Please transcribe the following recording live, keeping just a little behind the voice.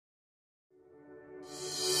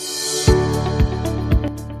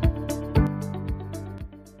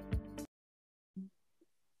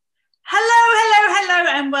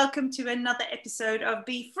welcome to another episode of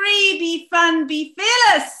Be Free, Be Fun, Be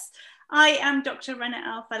Fearless. I am Dr. Rana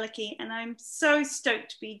Al-Falaki, and I'm so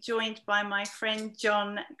stoked to be joined by my friend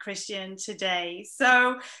John Christian today.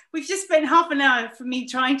 So we've just spent half an hour for me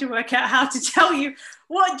trying to work out how to tell you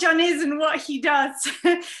what John is and what he does.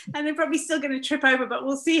 And I'm probably still going to trip over, but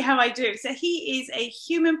we'll see how I do. So he is a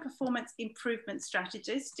human performance improvement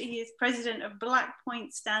strategist. He is president of Black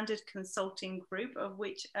Point Standard Consulting Group, of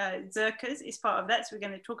which Zirkers is part of that. So we're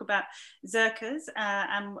going to talk about Zirkers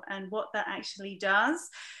and what that actually does.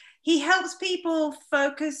 He helps people with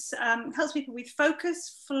focus,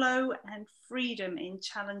 flow, and freedom in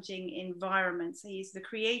challenging environments. He is the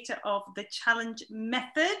creator of the Challenge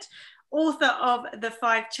Method, author of The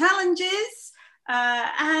 5 Challenges,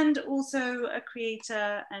 and also a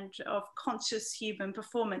creator of conscious human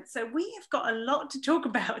performance. So we have got a lot to talk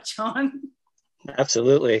about, John.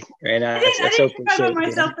 Absolutely. And I didn't trip over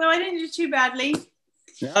myself, though. I didn't do too badly.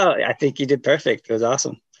 No, I think you did perfect. It was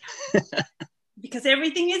awesome. Because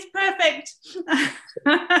everything is perfect.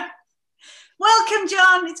 Welcome,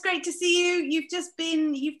 John. It's great to see you. You've just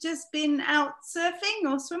been out surfing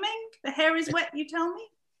or swimming. The hair is wet, you tell me?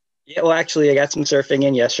 Yeah, well, actually, I got some surfing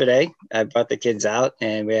in yesterday. I brought the kids out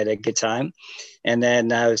and we had a good time. And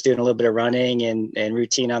then I was doing a little bit of running and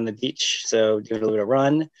routine on the beach. So doing a little bit of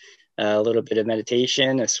run, a little bit of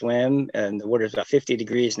meditation, a swim, and the water's about 50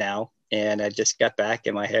 degrees now. And I just got back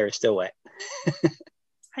and my hair is still wet.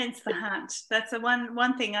 Hence the hat. That's the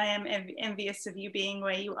one thing I am envious of you being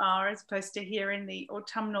where you are, as opposed to here in the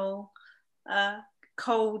autumnal,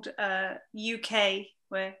 cold UK.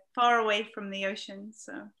 We're far away from the ocean,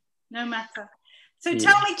 so no matter. So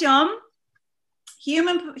tell me, John,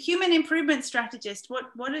 human improvement strategist.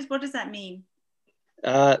 What does that mean?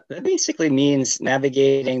 That basically means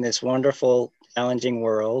navigating this wonderful, challenging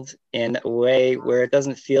world in a way where it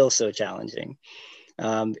doesn't feel so challenging.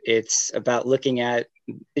 It's about looking at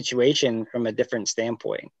situation from a different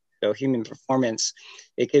standpoint. So human performance,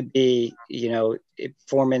 it could be,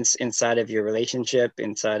 performance inside of your relationship,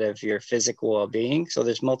 inside of your physical well-being. So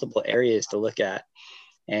there's multiple areas to look at,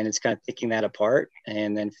 and it's kind of picking that apart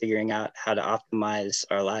and then figuring out how to optimize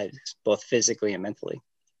our lives, both physically and mentally.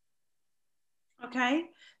 Okay,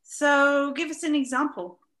 so give us an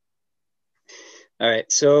example. All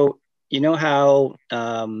right, so you know how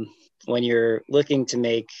when you're looking to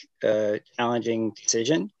make a challenging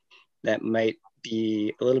decision that might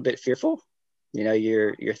be a little bit fearful,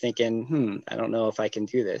 you're thinking, I don't know if I can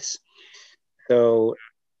do this. So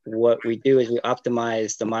what we do is we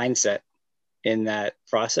optimize the mindset in that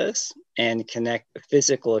process and connect the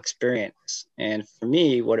physical experience. And for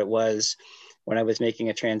me, what it was when I was making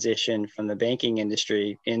a transition from the banking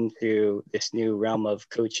industry into this new realm of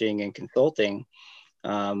coaching and consulting,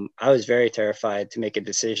 I was very terrified to make a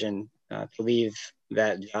decision to leave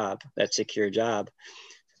that job, that secure job.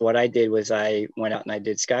 So what I did was I went out and I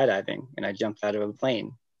did skydiving, and I jumped out of a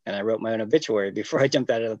plane, and I wrote my own obituary before I jumped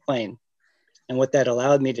out of the plane. And what that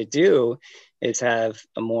allowed me to do is have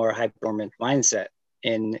a more high performance mindset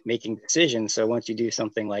in making decisions. So once you do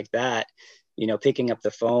something like that, picking up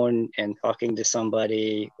the phone and talking to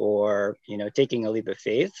somebody, or, taking a leap of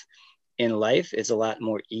faith in life is a lot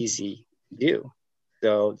more easy to do.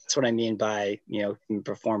 So that's what I mean by,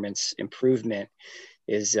 performance improvement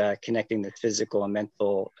is connecting the physical and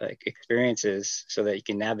mental experiences so that you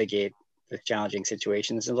can navigate the challenging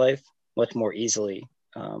situations in life much more easily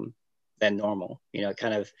than normal.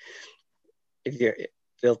 Kind of, if you're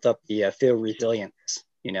built up the feel resilience,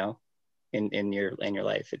 in your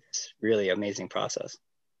life, it's really an amazing process.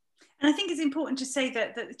 And I think it's important to say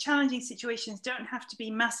that the challenging situations don't have to be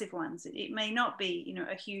massive ones. It may not be,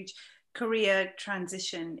 a huge career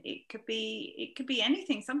transition. It could be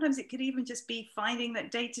anything. Sometimes it could even just be finding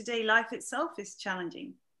that day-to-day life itself is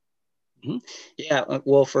challenging. Mm-hmm. Yeah,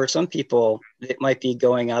 well, for some people, it might be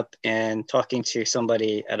going up and talking to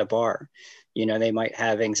somebody at a bar. They might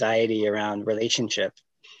have anxiety around relationship.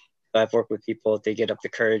 I've worked with people, they get up the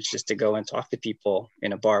courage just to go and talk to people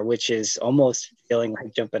in a bar, which is almost feeling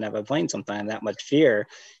like jumping out of a plane sometimes, that much fear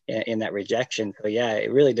in that rejection. So yeah,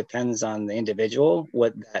 it really depends on the individual,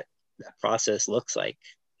 what that process looks like.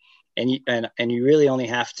 And you really only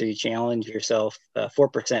have to challenge yourself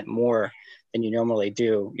 4% more than you normally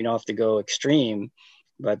do. You don't have to go extreme,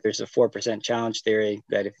 but there's a 4% challenge theory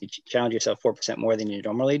that if you challenge yourself 4% more than you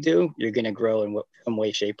normally do, you're going to grow in some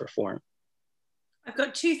way, shape, or form. I've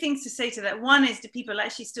got 2 things to say to that. One is, do people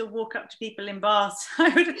actually still walk up to people in bars? I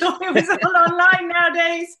would have thought it was all online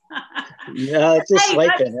nowadays. No, it's just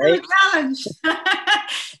swiping, right? Challenge.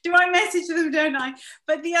 Do I message them, don't I?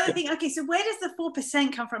 But the other thing, okay, so where does the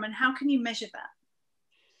 4% come from and how can you measure that?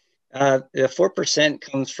 The 4%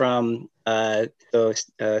 comes from,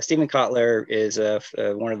 Stephen Kotler is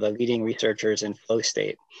one of the leading researchers in flow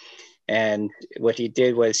state. And what he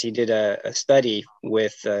did was he did a study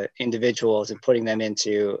with individuals and putting them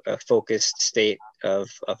into a focused state of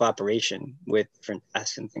operation with different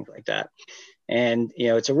tasks and things like that. And,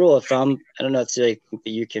 it's a rule of thumb. I don't know if that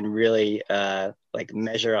you can really like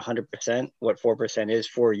measure 100% what 4% is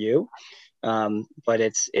for you. But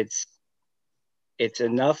it's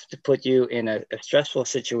enough to put you in a stressful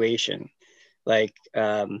situation. Like,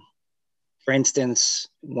 for instance,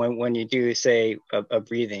 when you do say a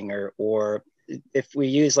breathing, or if we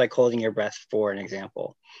use like holding your breath for an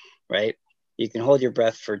example, right? You can hold your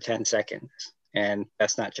breath for 10 seconds and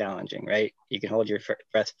that's not challenging, right? You can hold your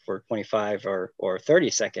breath for 25 or 30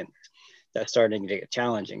 seconds. That's starting to get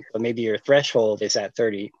challenging. So maybe your threshold is at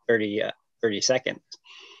 30 seconds.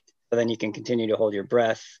 So then you can continue to hold your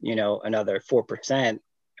breath, another 4%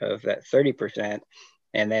 of that 30%.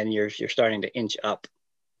 And then you're starting to inch up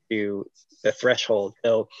to the threshold.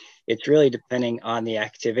 So it's really depending on the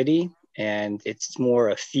activity, and it's more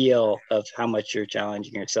a feel of how much you're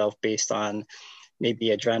challenging yourself based on maybe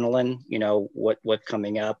adrenaline, what's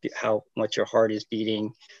coming up, how much your heart is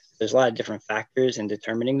beating. There's a lot of different factors in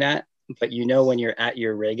determining that. But when you're at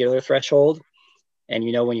your regular threshold, and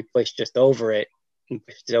when you push just over it, and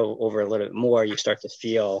push it over a little bit more, you start to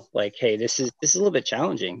feel like, hey, this is a little bit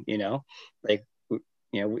challenging, like,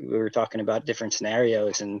 we were talking about different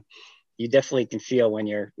scenarios, and you definitely can feel when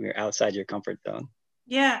you're outside your comfort zone.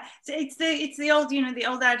 Yeah, so it's the old the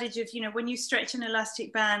old adage of when you stretch an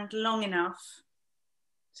elastic band long enough,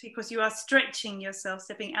 because you are stretching yourself,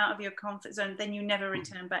 stepping out of your comfort zone, then you never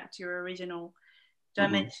return back to your original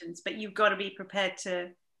dimensions. Mm-hmm. But you've got to be prepared to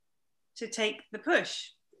take the push.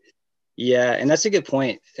 Yeah, and that's a good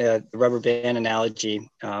point. The rubber band analogy.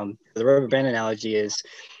 The rubber band analogy is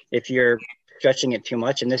if you're stretching it too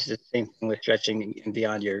much, and this is the same thing with stretching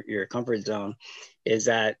beyond your comfort zone, is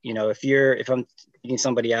that if I'm taking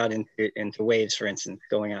somebody out into waves, for instance,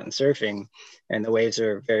 going out and surfing, and the waves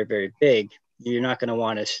are very, very big, you're not going to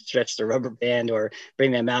want to stretch the rubber band or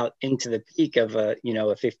bring them out into the peak of a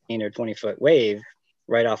 15 or 20 foot wave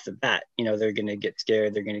right off the bat. They're going to get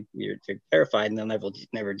scared, they're terrified, and they'll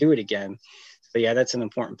never do it again. So yeah, that's an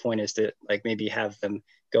important point, is to like maybe have them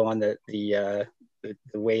go on the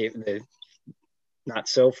wave, not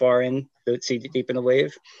so far in, see deep in the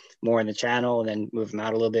wave, more in the channel, and then move them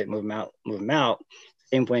out a little bit, move them out.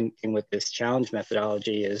 Same thing with this challenge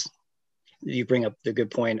methodology is you bring up the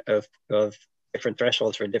good point of different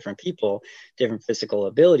thresholds for different people, different physical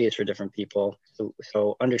abilities for different people.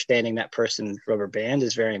 So understanding that person's rubber band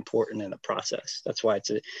is very important in the process. That's why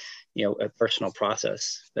it's a personal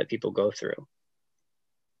process that people go through.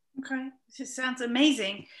 Okay, this sounds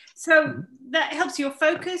amazing. So that helps your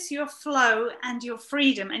focus, your flow, and your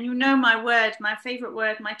freedom. And my favorite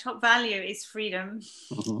word, my top value is freedom.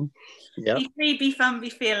 Mm-hmm. Yeah. Be free, be fun, be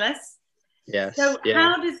fearless. Yes. So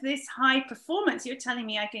how does this high performance, you're telling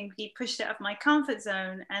me I can be pushed out of my comfort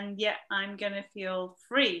zone and yet I'm going to feel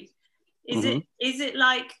free. Is it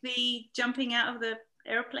like the jumping out of the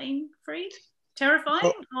airplane free,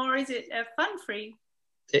 terrifying, or is it fun free?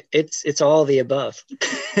 It's all the above.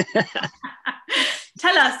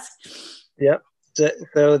 Tell us. Yep.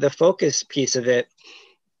 So the focus piece of it,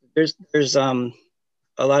 there's a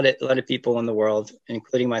lot of people in the world,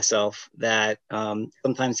 including myself, that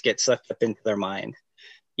sometimes get sucked up into their mind.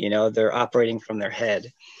 They're operating from their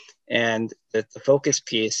head, and the focus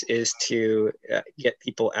piece is to get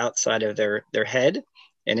people outside of their head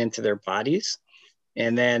and into their bodies.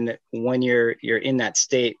 And then when you're in that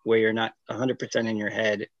state where you're not 100% in your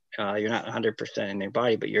head, you're not 100% in your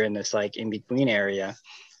body, but you're in this like in between area,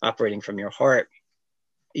 operating from your heart,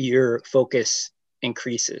 your focus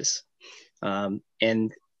increases.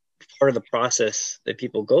 And part of the process that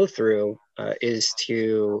people go through is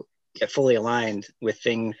to get fully aligned with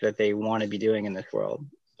things that they want to be doing in this world.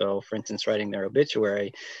 So, for instance, writing their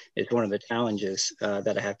obituary is one of the challenges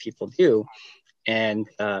that I have people do. And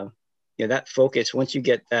that focus, once you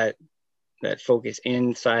get that focus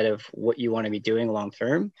inside of what you want to be doing long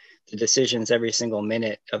term, the decisions every single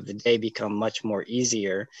minute of the day become much more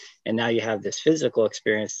easier. And now you have this physical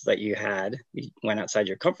experience that you went outside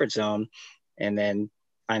your comfort zone, and then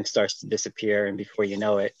time starts to disappear, and before you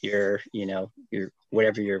know it, you're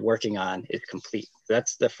whatever you're working on is complete.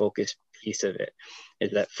 That's the focus piece of it,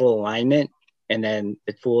 is that full alignment, and then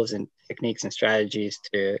the tools and techniques and strategies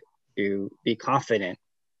to be confident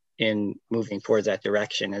in moving towards that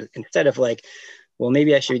direction, instead of like, well,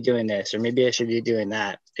 maybe I should be doing this, or maybe I should be doing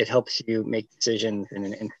that. It helps you make decisions in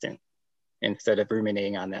an instant instead of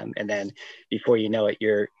ruminating on them. And then before you know it,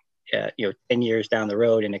 you're 10 years down the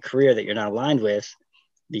road in a career that you're not aligned with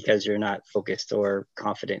because you're not focused or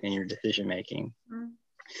confident in your decision making.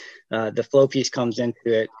 The flow piece comes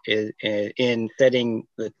into it in setting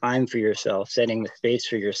the time for yourself, setting the space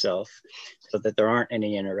for yourself so that there aren't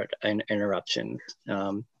any interruptions.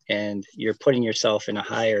 And you're putting yourself in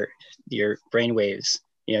your brain waves,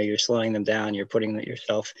 you're slowing them down, you're putting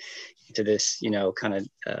yourself into this, kind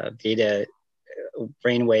of beta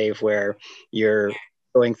brainwave where you're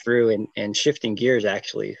going through and shifting gears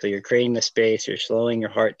actually. So you're creating the space, you're slowing your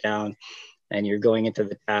heart down, and you're going into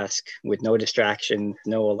the task with no distractions,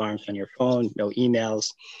 no alarms on your phone, no emails.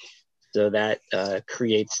 So that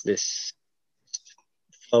creates this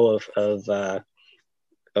flow of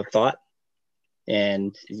thought,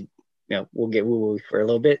 and we'll get woo-woo for a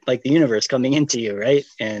little bit, like the universe coming into you, right,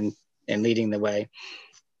 and leading the way.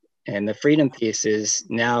 And the freedom piece is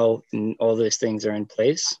now all those things are in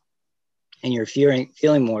place, and you're feeling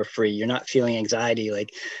more free. You're not feeling anxiety.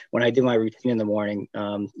 Like when I do my routine in the morning,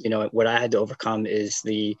 what I had to overcome is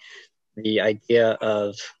the idea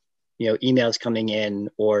of, emails coming in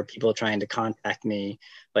or people trying to contact me,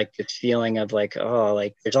 like this feeling of like, oh,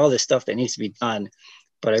 like there's all this stuff that needs to be done,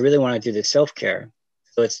 but I really want to do the self-care.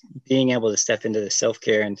 So it's being able to step into the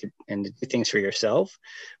self-care and to do things for yourself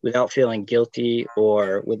without feeling guilty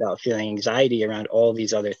or without feeling anxiety around all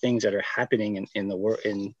these other things that are happening in the world,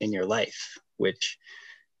 in your life, which,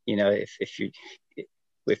 if you're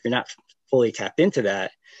not fully tapped into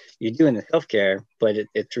that, you're doing the self-care, but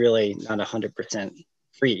it's really not 100%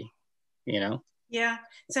 free, Yeah.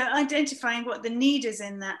 So identifying what the need is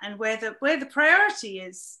in that and where the priority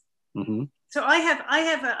is. Mm-hmm. So I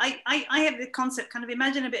have the concept, kind of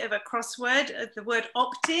imagine a bit of a crossword of the word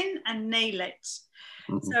opt-in and nail it.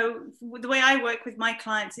 Mm-hmm. So the way I work with my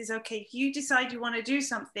clients is, okay, if you decide you want to do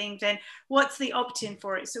something, then what's the opt-in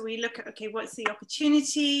for it? So we look at, okay, what's the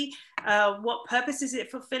opportunity? What purpose is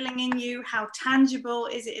it fulfilling in you? How tangible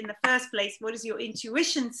is it in the first place? What does your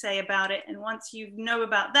intuition say about it? And once you know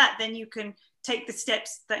about that, then you can take the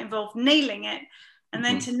steps that involve nailing it. And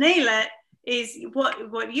then to nail it is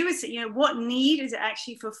what you were saying, what need is it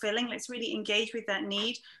actually fulfilling? Let's really engage with that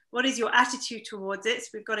need. What is your attitude towards it? So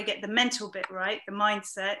we've got to get the mental bit right, the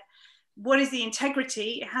mindset. What is the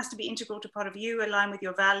integrity? It has to be integral to part of you, align with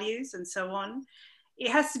your values and so on. It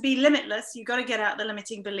has to be limitless. You've got to get out the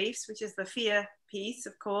limiting beliefs, which is the fear piece,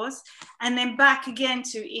 of course, and then back again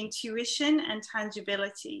to intuition and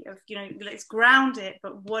tangibility of, let's ground it,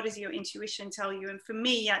 but what does your intuition tell you? And for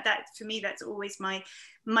me, that's always my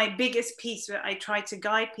biggest piece that I try to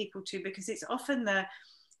guide people to, because it's often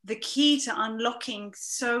the key to unlocking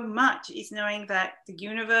so much is knowing that the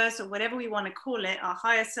universe, or whatever we want to call it, our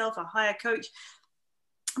higher self, our higher coach,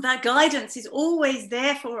 that guidance is always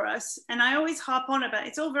there for us. And I always harp on about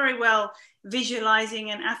it's all very well visualizing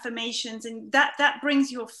and affirmations, and that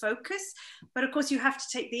brings your focus, but of course you have to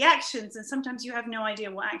take the actions, and sometimes you have no idea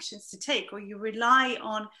what actions to take, or you rely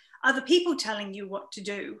on other people telling you what to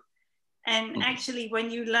do. And actually, when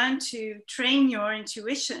you learn to train your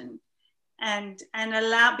intuition and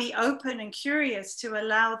be open and curious to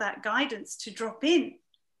allow that guidance to drop in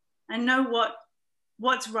and know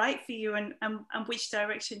what's right for you and which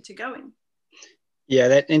direction to go in. Yeah,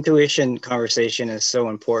 that intuition conversation is so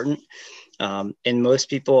important. And most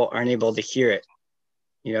people aren't able to hear it.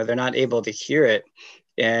 They're not able to hear it.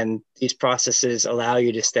 And these processes allow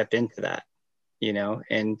you to step into that,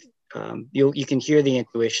 and you can hear the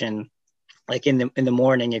intuition, like in the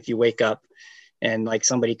morning, if you wake up and like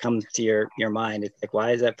somebody comes to your mind, it's like, why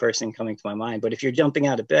is that person coming to my mind? But if you're jumping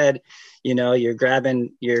out of bed, you're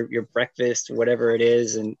grabbing your breakfast, whatever it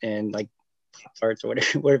is, and like Pop-Tarts or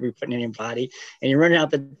whatever you're putting in your body, and you're running out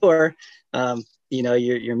the door,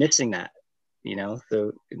 you're missing that,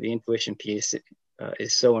 so the intuition piece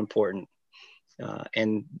is so important,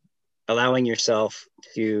 and allowing yourself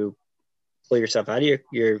to pull yourself out of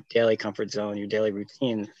your daily comfort zone, your daily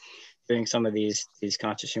routine, doing some of these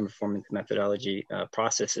conscious human performance methodology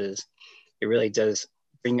processes, it really does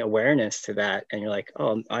bring awareness to that. And you're like,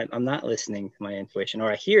 oh, I'm not listening to my intuition,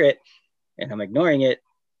 or I hear it and I'm ignoring it,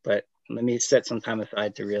 but let me set some time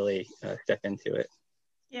aside to really step into it.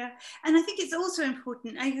 Yeah, and I think it's also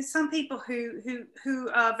important. Some people who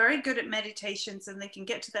are very good at meditations and they can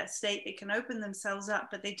get to that state, they can open themselves up,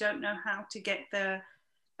 but they don't know how to get that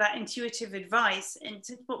intuitive advice. And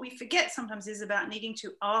what we forget sometimes is about needing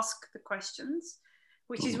to ask the questions,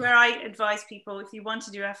 which is where I advise people, if you want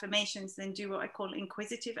to do affirmations, then do what I call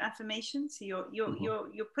inquisitive affirmations. So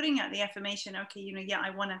you're putting out the affirmation, okay, I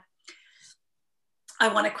want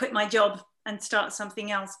to quit my job and start something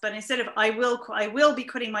else. But instead of I will be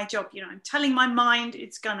quitting my job, I'm telling my mind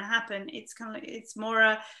it's going to happen. It's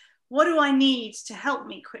more what do I need to help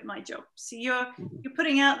me quit my job? So you're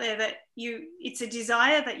putting out there that it's a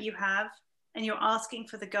desire that you have, and you're asking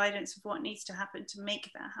for the guidance of what needs to happen to make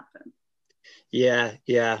that happen. Yeah,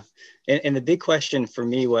 yeah. And the big question for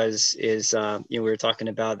me is we were talking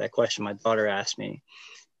about that question my daughter asked me,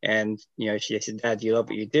 and she said, "Dad, do you love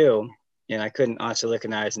what you do?" And I couldn't honestly look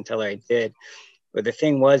in her eyes and tell her I did. But the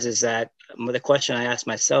thing is that the question I asked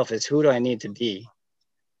myself is, who do I need to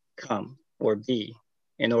become or be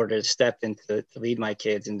in order to step into to lead my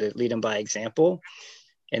kids and to lead them by example?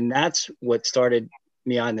 And that's what started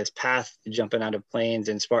me on this path to jumping out of planes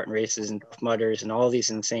and Spartan races and Tough Mudders and all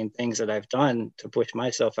these insane things that I've done to push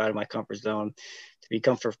myself out of my comfort zone, to be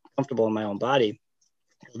comfortable in my own body,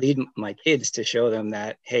 lead my kids to show them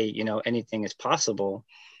that, hey, anything is possible.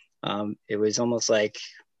 It was almost like,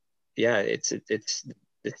 yeah, it's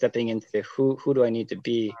stepping into who do I need to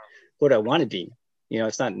be, who do I want to be.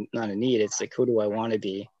 It's not a need. It's like, who do I want to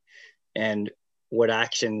be, and what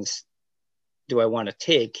actions do I want to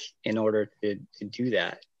take in order to do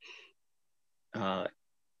that?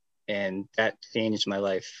 And that changed my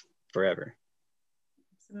life forever.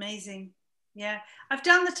 It's amazing. Yeah, I've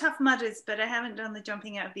done the Tough Mudders, but I haven't done the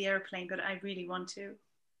jumping out of the airplane, but I really want to.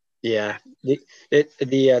 Yeah,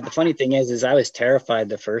 the funny thing is I was terrified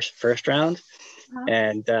the first round,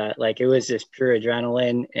 and it was just pure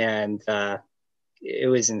adrenaline, and it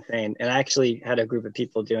was insane. And I actually had a group of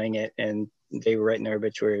people doing it, and they were writing their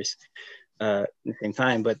obituaries at the same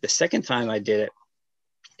time. But the second time I did it,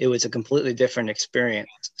 it was a completely different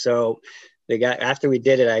experience. So the guy, after we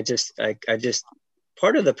did it, I just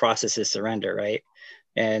part of the process is surrender, right?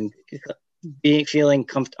 And feeling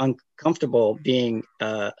uncomfortable being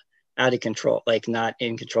out of control, like not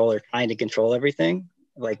in control or trying to control everything.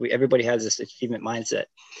 Like everybody has this achievement mindset,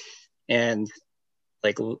 and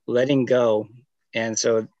like letting go. And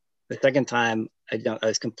so the second time I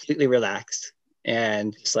was completely relaxed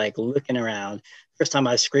and just like looking around. First time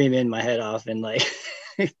I was screaming my head off, and like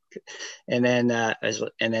and then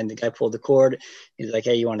the guy pulled the cord. He's like,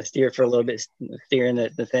 "Hey, you want to steer for a little bit?" Steering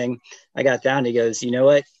the thing. I got down. He goes, "You know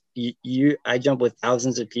what? I jumped with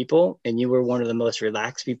thousands of people, and you were one of the most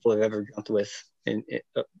relaxed people I've ever jumped with in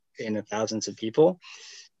the thousands of people."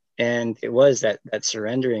 And it was that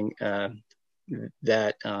surrendering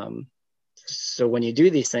so when you do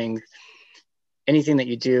these things, anything that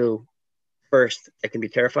you do first, it can be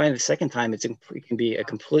terrifying. The second time, it can be a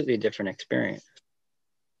completely different experience.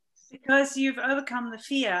 Because you've overcome the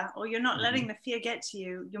fear, or you're not letting the fear get to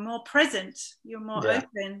you. You're more present. You're more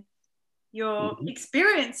open. You're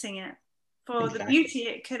experiencing it for the beauty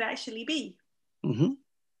it could actually be. Mm-hmm.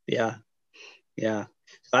 Yeah. Yeah.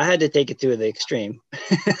 So I had to take it to the extreme.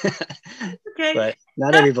 Okay. But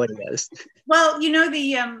not everybody does. Well,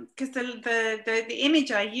 because the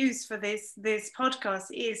image I use for this podcast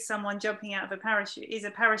is someone jumping out of a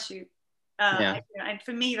parachute. And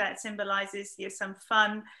for me, that symbolizes some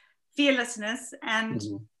fun, fearlessness, and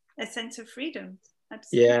a sense of freedom.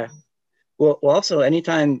 Absolutely. Yeah. Well, also,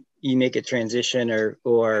 anytime you make a transition,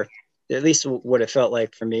 or at least what it felt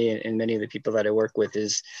like for me and many of the people that I work with,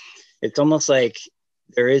 is it's almost like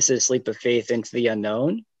there is this leap of faith into the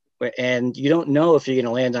unknown, and you don't know if you're going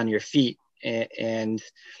to land on your feet, and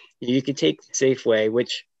you could take the safe way,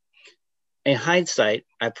 which in hindsight,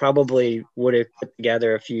 I probably would have put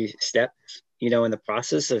together a few steps, in the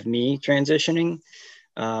process of me transitioning,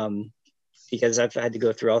 because I've had to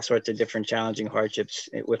go through all sorts of different challenging hardships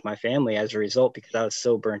with my family as a result, because I was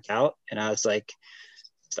so burnt out, and I was like,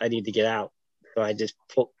 I need to get out. So I just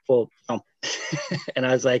pulled jump. And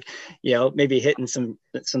I was like, maybe hitting some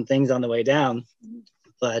things on the way down.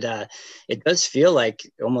 But it does feel like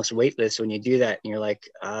almost weightless when you do that. And you're like,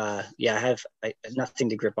 I have nothing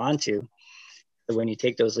to grip onto. So when you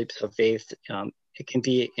take those leaps of faith, it can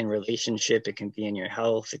be in relationship, it can be in your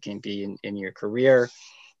health, it can be in your career,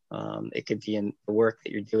 it could be in the work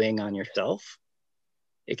that you're doing on yourself.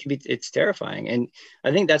 It's terrifying. And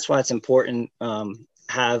I think that's why it's important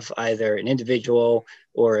have either an individual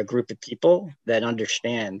or a group of people that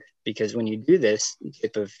understand, because when you do this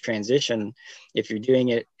type of transition, if you're doing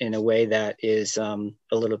it in a way that is a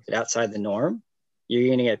little bit outside the norm, you're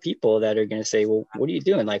going to get people that are going to say, well, what are you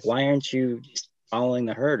doing? Like, why aren't you just following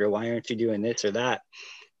the herd, or why aren't you doing this or that?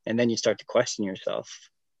 And then you start to question yourself.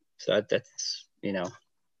 So that's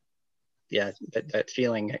that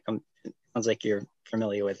feeling sounds like you're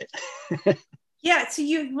familiar with it. Yeah, so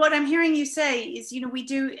what I'm hearing you say is, we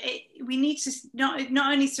need to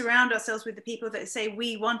not only surround ourselves with the people that say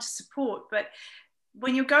we want to support, but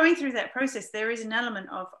when you're going through that process, there is an element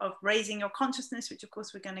of raising your consciousness, which of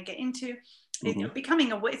course we're going to get into.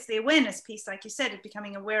 Becoming aware, it's the awareness piece, like you said, of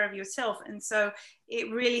becoming aware of yourself. And so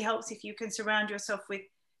it really helps if you can surround yourself with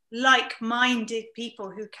like-minded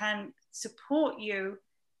people who can support you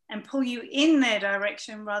and pull you in their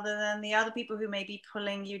direction, rather than the other people who may be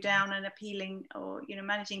pulling you down and appealing, or, you know,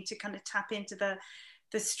 managing to kind of tap into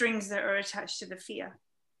the strings that are attached to the fear.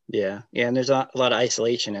 Yeah. And there's a lot of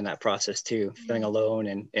isolation in that process too, feeling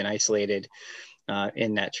alone and isolated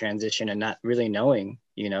in that transition, and not really knowing,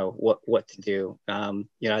 you know, what to do.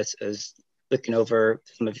 You know, as looking over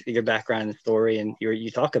some of your background and story, and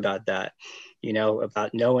you talk about that, you know,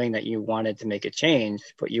 about knowing that you wanted to make a change,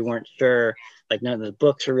 but you weren't sure, like none of the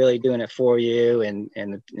books were really doing it for you, and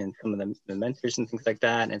some of the mentors and things like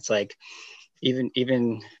that. And it's like,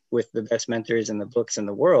 even with the best mentors and the books in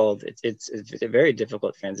the world, it's a very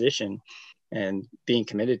difficult transition, and being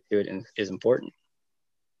committed to it is important.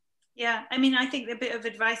 Yeah, I mean, I think the bit of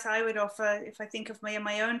advice I would offer, if I think of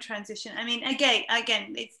my own transition, I mean, again,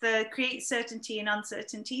 it's the create certainty and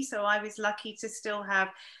uncertainty. So I was lucky to still have,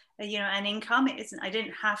 you know, an income. I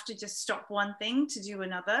didn't have to just stop one thing to do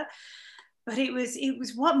another, but it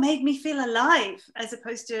was what made me feel alive, as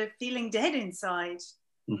opposed to feeling dead inside.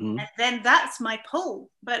 Mm-hmm. And then that's my pull,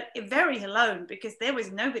 but very alone, because there was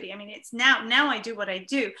nobody. I mean, it's now I do what I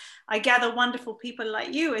do. I gather wonderful people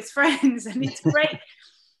like you as friends, and it's great.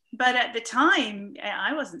 But at the time,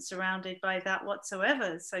 I wasn't surrounded by that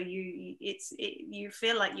whatsoever. So you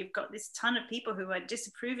feel like you've got this ton of people who are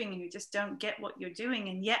disapproving, and who just don't get what you're doing,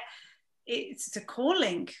 and yet it's a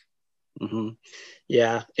calling. Mm-hmm.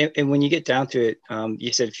 Yeah, and when you get down to it,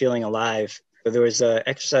 you said feeling alive. There was an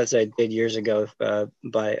exercise I did years ago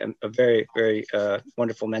by a very, very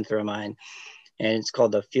wonderful mentor of mine, and it's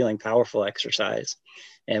called the Feeling Powerful exercise.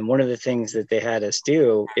 And one of the things that they had us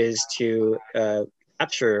do is to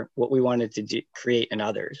capture what we wanted to create in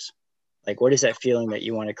others. Like, what is that feeling that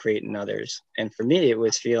you want to create in others? And for me, it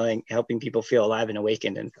was helping people feel alive and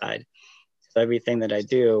awakened inside. So everything that I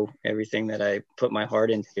do, everything that I put my heart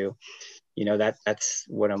into, you know, that's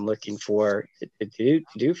what I'm looking for to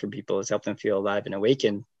do for people, is help them feel alive and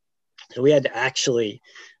awakened. So we had to actually,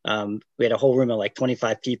 we had a whole room of like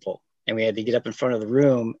 25 people, and we had to get up in front of the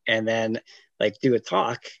room and then like do a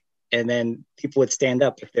talk. And then people would stand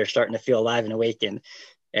up if they're starting to feel alive and awakened.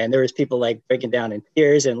 And there was people like breaking down in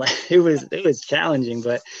tears, and like it was challenging,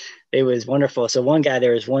 but it was wonderful. So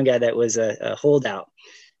there was one guy that was a holdout.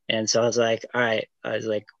 And so I was like, all right, I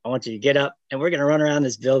want you to get up and we're going to run around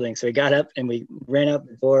this building. So we got up and we ran up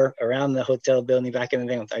the door around the hotel building back in the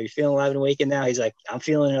thing. Are you feeling alive and awakened now? He's like, I'm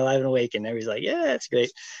feeling alive and awakened. And everybody's like, yeah, that's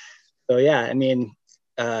great. So yeah, I mean,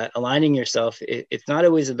 aligning yourself, it's not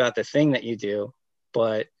always about the thing that you do,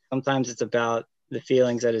 but sometimes it's about the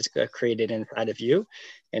feelings that is created inside of you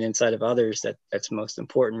and inside of others that's most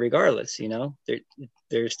important, regardless. You know,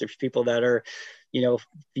 there's people that are, you know,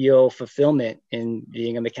 feel fulfillment in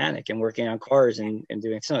being a mechanic and working on cars and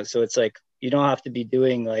doing so. So it's like, you don't have to be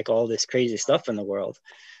doing like all this crazy stuff in the world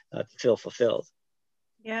to feel fulfilled.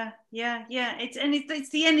 Yeah. It's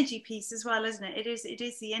the energy piece as well, isn't it? It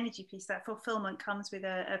is the energy piece. That fulfillment comes with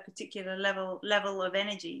a particular level of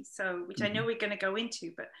energy. So, which I know we're going to go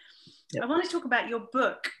into, but I want to talk about your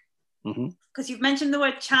book, because you've mentioned the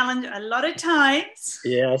word challenge a lot of times.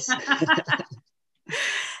 Yes.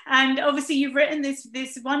 And obviously you've written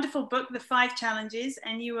this wonderful book, The 5 Challenges,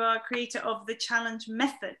 and you are creator of the challenge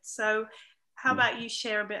method. So how about you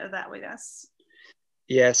share a bit of that with us?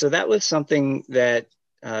 Yeah, so that was something that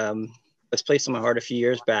was placed on my heart a few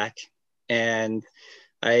years back. And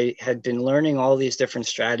I had been learning all these different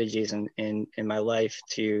strategies in my life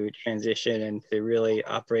to transition and to really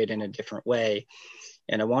operate in a different way.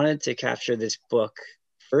 And I wanted to capture this book.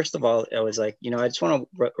 First of all, I was like, you know, I just want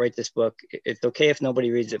to write this book. It's okay if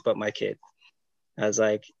nobody reads it but my kid. I was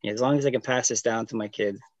like, as long as I can pass this down to my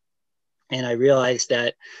kids. And I realized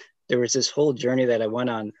that there was this whole journey that I went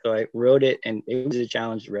on. So I wrote it, and it was a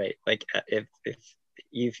challenge to write. Like if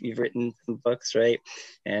you've written some books, right?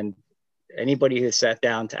 And anybody who sat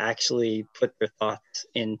down to actually put their thoughts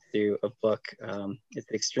into a book,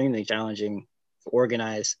 it's extremely challenging to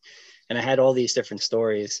organize. And I had all these different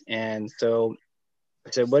stories. And so I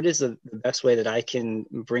said, what is the best way that I can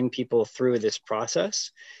bring people through this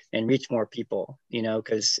process and reach more people? You know,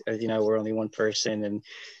 because as you know, we're only one person,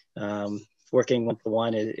 and working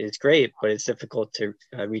one-to-one is great, but it's difficult to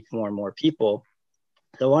reach more and more people.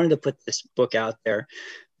 So I wanted to put this book out there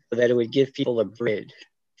so that it would give people a bridge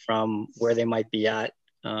from where they might be at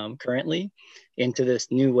currently into this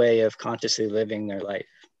new way of consciously living their life.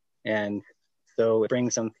 And so it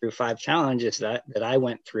brings them through 5 challenges that I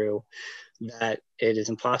went through that it is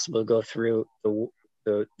impossible to go through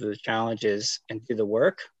the challenges and do the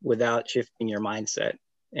work without shifting your mindset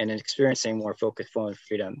and experiencing more focus, flow, and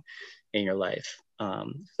freedom in your life.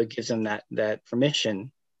 So it gives them that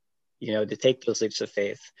permission, to take those leaps of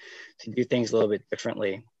faith, to do things a little bit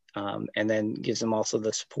differently, and then gives them also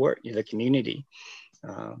the support, the community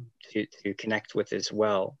to connect with as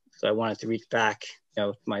well. So I wanted to reach back,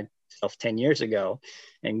 myself 10 years ago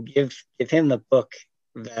and give him the book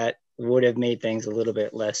that would have made things a little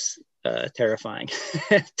bit less terrifying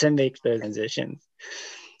to make the transitions.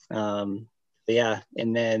 Yeah,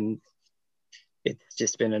 and then it's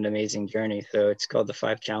just been an amazing journey. So it's called The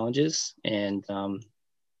 5 Challenges, and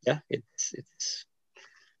yeah, it's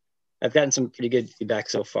I've gotten some pretty good feedback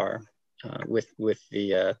so far with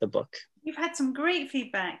the book. You've had some great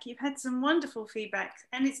feedback. You've had some wonderful feedback,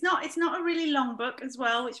 and it's not a really long book as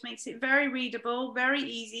well, which makes it very readable, very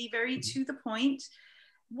easy, very to the point.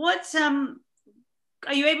 What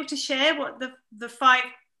are you able to share what the 5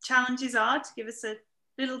 challenges are, to give us a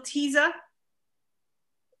little teaser?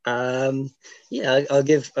 Yeah, I'll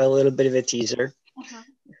give a little bit of a teaser. Uh-huh.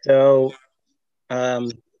 So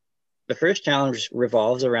the first challenge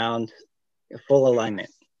revolves around full alignment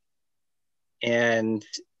and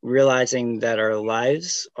realizing that our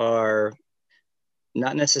lives are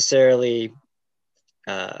not necessarily,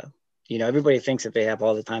 everybody thinks that they have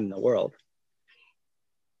all the time in the world,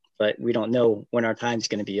 but we don't know when our time's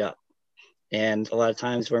going to be up. And a lot of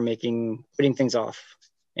times we're putting things off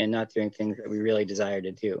and not doing things that we really desire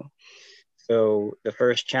to do. So the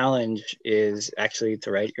first challenge is actually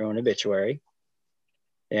to write your own obituary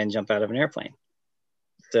and jump out of an airplane.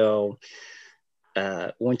 So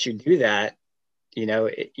once you do that,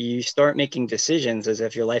 you start making decisions as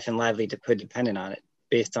if your life and livelihood could dependent on it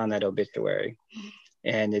based on that obituary.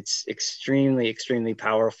 And it's extremely, extremely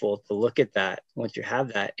powerful to look at that once you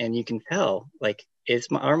have that. And you can tell, like,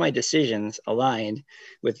 are my decisions aligned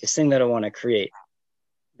with this thing that I want to create?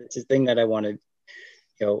 It's the thing that I want to,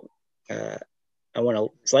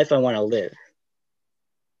 this life I want to live.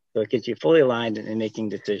 So it gets you fully aligned in making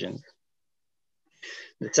decisions.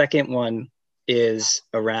 The second one is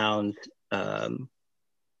around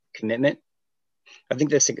commitment. I think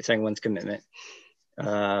the second one's commitment.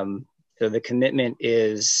 So the commitment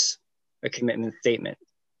is a commitment statement.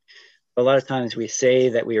 A lot of times we say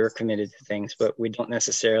that we are committed to things, but we don't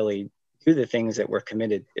necessarily do the things that we're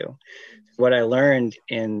committed to. What I learned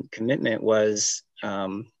in commitment was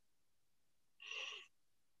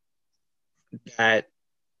that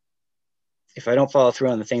if I don't follow through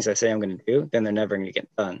on the things I say I'm going to do, then they're never going to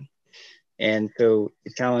get done. And so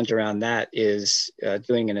the challenge around that is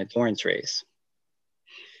doing an endurance race.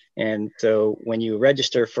 And so when you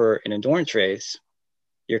register for an endurance race,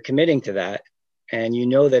 you're committing to that. And you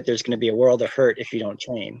know that there's going to be a world of hurt if you don't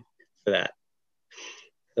train for that.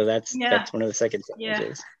 So that's one of the second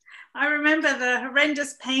challenges. Yeah. I remember the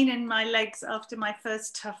horrendous pain in my legs after my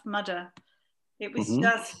first Tough Mudder. It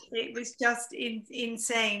was just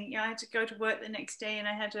insane. I had to go to work the next day, and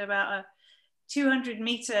I had about a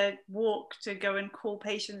 200-meter walk to go and call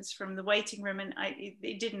patients from the waiting room, and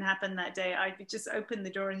it didn't happen that day. I could just open the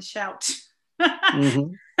door and shout.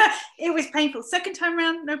 It was painful. Second time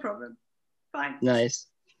around, no problem. Fine. Nice.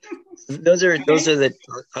 Those are the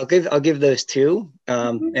I'll give those 2,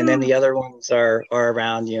 and then the other ones are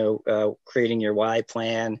around creating your why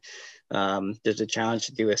plan. There's a challenge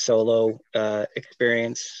to do a solo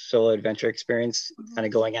adventure experience, kind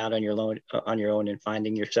of going out on your own and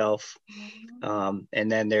finding yourself.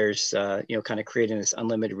 And then there's kind of creating this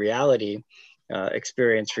unlimited reality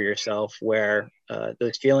experience for yourself, where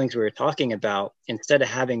those feelings we were talking about, instead of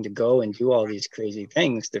having to go and do all these crazy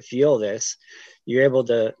things to feel this, you're able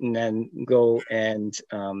to then go and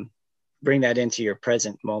bring that into your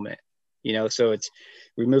present moment. So it's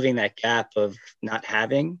removing that gap of not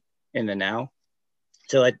having in the now.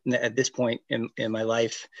 So at this point in my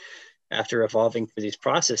life, after evolving through these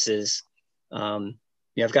processes,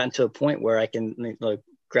 I've gotten to a point where I can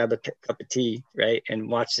grab a cup of tea, right, and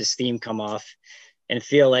watch the steam come off and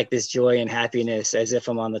feel like this joy and happiness as if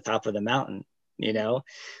I'm on the top of the mountain, So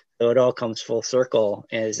it all comes full circle,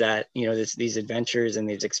 is that, these adventures and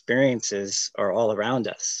these experiences are all around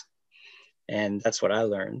us. And that's what I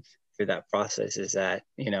learned through that process, is that,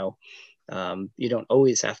 you don't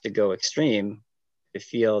always have to go extreme to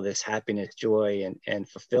feel this happiness, joy, and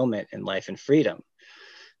fulfillment in life and freedom.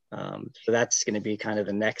 So that's going to be kind of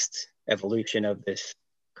the next evolution of this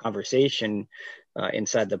conversation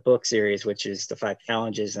inside the book series, which is the 5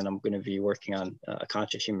 challenges. And I'm going to be working on a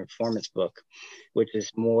conscious human performance book, which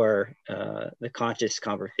is more the conscious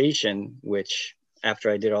conversation, which after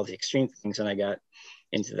I did all the extreme things and I got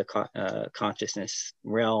into the consciousness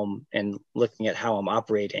realm and looking at how I'm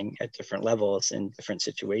operating at different levels in different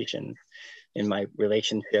situations, in my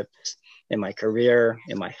relationships, in my career,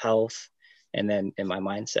 in my health, and then in my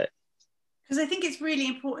mindset. Because I think it's really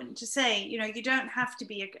important to say, you don't have to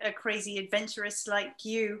be a crazy adventurous like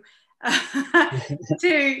you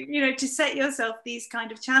to set yourself these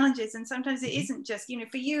kind of challenges. And sometimes it isn't just,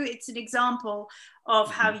 for you, it's an example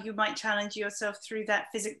of how you might challenge yourself through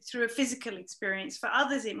through a physical experience. For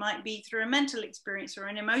others, it might be through a mental experience or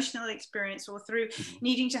an emotional experience, or through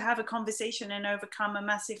needing to have a conversation and overcome a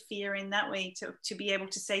massive fear in that way to be able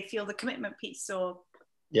to say, feel the commitment piece, or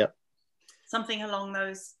something along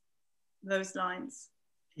those lines.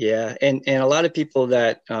 Yeah, and a lot of people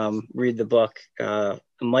that read the book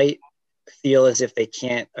might feel as if they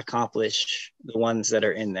can't accomplish the ones that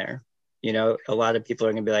are in there. A lot of people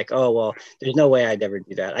are going to be like, oh, well, there's no way I'd ever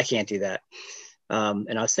do that. I can't do that.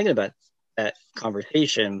 And I was thinking about that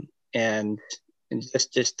conversation, and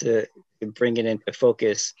just to bring it into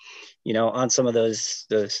focus, on some of those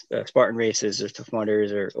Spartan races or Tough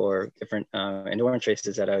Mudders or different endurance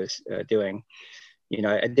races that I was doing.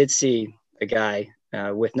 I did see a guy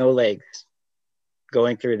with no legs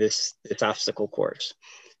going through this obstacle course,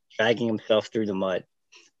 dragging himself through the mud,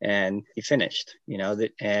 and he finished.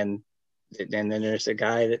 And then there's a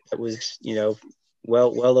guy that was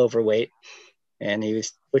well overweight, and he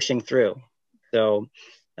was pushing through. So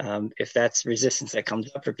if that's resistance that comes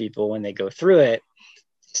up for people when they go through it,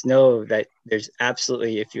 just know that there's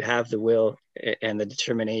absolutely, if you have the will and the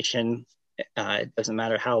determination, it doesn't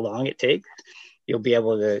matter how long it takes, you'll be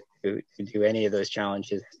able to do any of those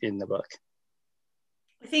challenges in the book.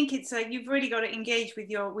 I think it's you've really got to engage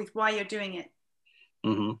with why you're doing it.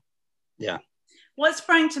 Mm-hmm. Yeah. What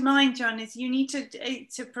sprang to mind, John, is you need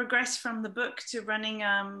to progress from the book to running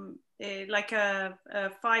like a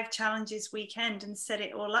 5 challenges weekend and set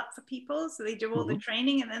it all up for people, so they do all the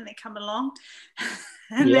training and then they come along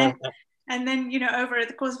and then over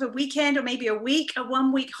the course of a weekend or maybe a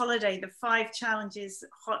 1 week holiday, the 5 challenges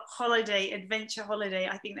holiday, adventure holiday.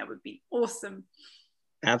 I think that would be awesome.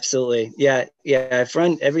 Absolutely. Yeah. I've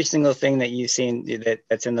run every single thing that you've seen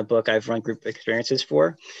that's in the book. I've run group experiences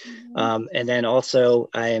for. And then also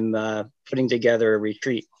I'm putting together a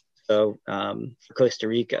retreat. So for Costa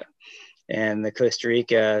Rica, and the Costa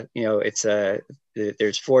Rica, it's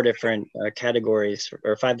there's 4 different categories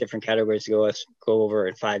or 5 different categories to go over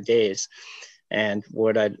in 5 days. And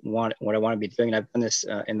what I want to be doing, and I've done this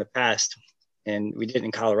in the past, and we did it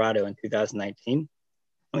in Colorado in 2019.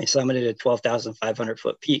 We summited a 12,500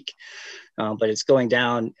 foot peak, but it's going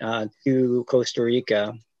down to Costa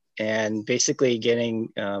Rica and basically getting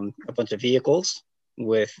a bunch of vehicles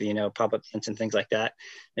with, pop-up tents and things like that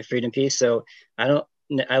at Freedom Piece. So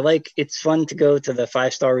it's fun to go to the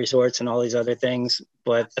 5-star resorts and all these other things,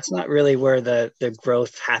 but that's not really where the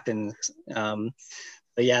growth happens.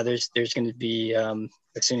 But yeah, there's going to be,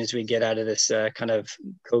 as soon as we get out of this kind of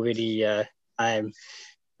COVID-y time,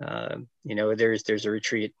 there's a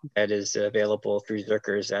retreat that is available through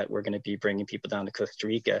Zerkers that we're going to be bringing people down to Costa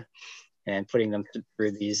Rica and putting them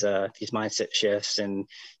through these mindset shifts, and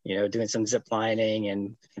doing some zip lining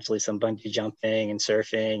and potentially some bungee jumping and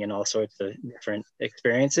surfing and all sorts of different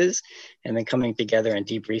experiences, and then coming together and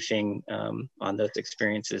debriefing on those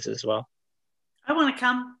experiences as well. I want to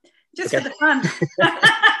come just for the fun.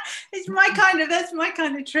 That's my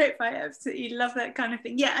kind of trip. I absolutely love that kind of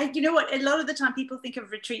thing. Yeah, you know what? A lot of the time people think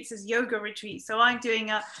of retreats as yoga retreats. So I'm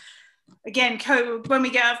doing when we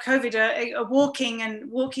get out of COVID, a walking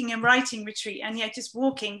and writing retreat, and just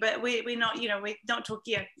walking. But we're not, we're not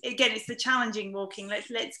talking. Again, it's the challenging walking.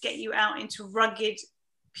 Let's get you out into rugged,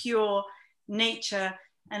 pure nature,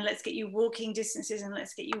 and let's get you walking distances, and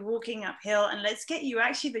let's get you walking uphill, and let's get you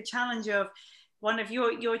actually the challenge of one of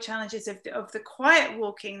your challenges of the quiet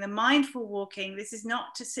walking, the mindful walking. This is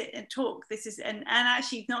not to sit and talk. This is and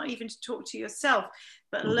actually not even to talk to yourself,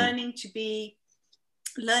 but learning to be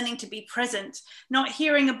present, not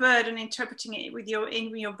hearing a bird and interpreting it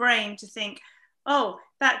in your brain to think, oh,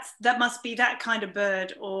 that must be that kind of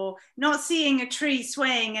bird, or not seeing a tree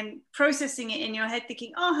swaying and processing it in your head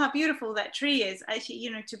thinking, oh, how beautiful that tree is. Actually,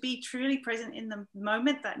 to be truly present in the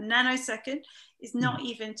moment, that nanosecond, is not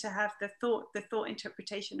even to have the thought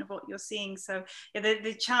interpretation of what you're seeing. So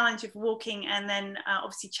the challenge of walking, and then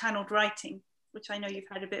obviously channeled writing, which I know you've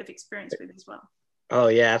had a bit of experience with as well. Oh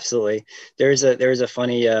yeah, absolutely. There was a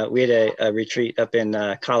funny, we had a retreat up in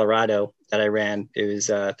Colorado that I ran. It was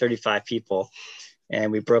 35 people, and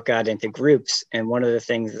we broke out into groups. And one of the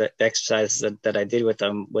things the exercises that I did with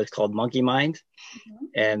them was called Monkey Mind.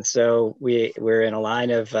 And so we were in a line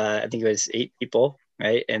of, I think it was 8 people,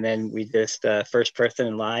 right? And then we just first person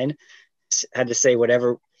in line had to say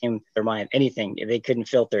whatever came to their mind, anything. They couldn't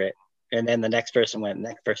filter it. And then the next person went,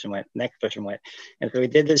 next person went, next person went. And so we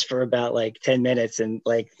did this for about like 10 minutes, and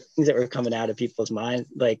like things that were coming out of people's minds,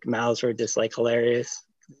 like mouths were just like hilarious.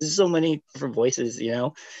 There's so many different voices,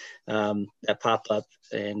 that pop up,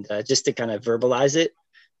 and just to kind of verbalize it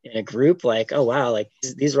in a group, like, oh wow, like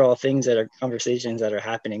these are all things that are conversations that are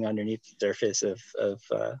happening underneath the surface of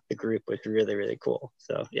the group, was really, really cool.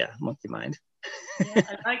 So yeah, monkey mind. Yeah,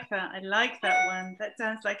 I like that. I like that one. That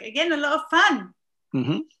sounds like, again, a lot of fun,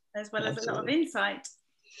 as well as a lot of insight.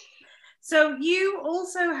 So you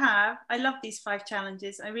also have, I love these 5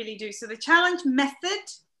 challenges, I really do. So the challenge method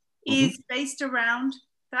is based around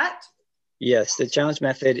that? Yes, the challenge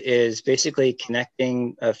method is basically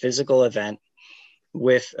connecting a physical event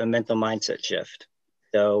with a mental mindset shift.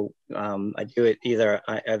 So I do it either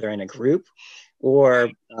in a group, or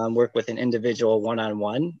work with an individual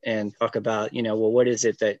one-on-one and talk about, well, what is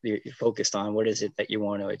it that you're focused on? What is it that you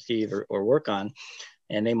want to achieve or work on?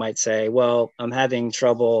 And they might say, well, I'm having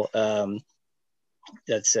trouble,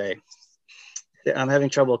 let's say, I'm having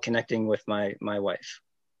trouble connecting with my wife,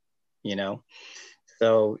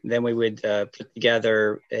 So then we would put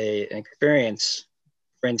together an experience,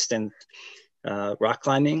 for instance, rock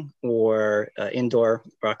climbing or indoor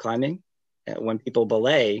rock climbing. When people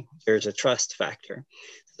belay, there's a trust factor.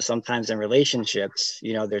 So sometimes in relationships,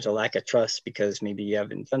 there's a lack of trust because maybe you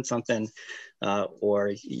haven't done something,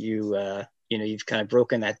 or you've kind of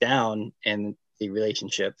broken that down in the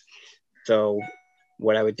relationship. So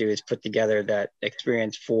what I would do is put together that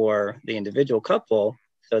experience for the individual couple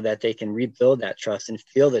so that they can rebuild that trust and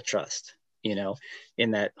feel the trust,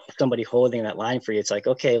 in that somebody holding that line for you. It's like,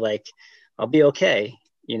 okay, like I'll be okay,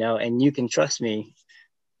 and you can trust me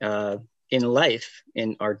in life,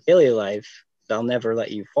 in our daily life. I'll never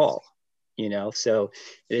let you fall, so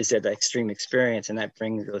it is that extreme experience, and that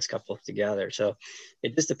brings those couples together. So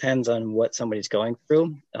it just depends on what somebody's going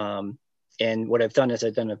through. And what I've done is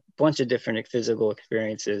I've done a bunch of different physical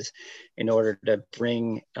experiences in order to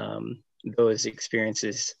bring those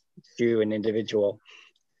experiences to an individual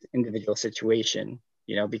situation,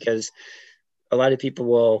 because a lot of people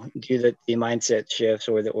will do the mindset shifts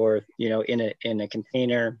or in a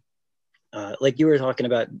container, like you were talking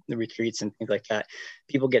about the retreats and things like that.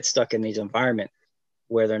 People get stuck in these environments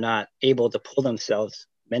where they're not able to pull themselves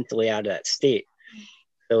mentally out of that state.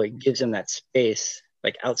 So it gives them that space,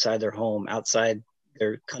 like outside their home, outside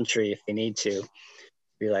their country, if they need to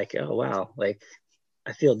be like, oh wow, like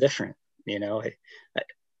I feel different,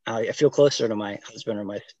 I feel closer to my husband or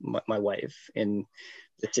my wife in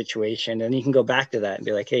the situation. And you can go back to that and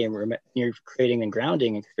be like, hey, you're creating a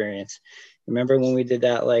grounding experience. Remember when we did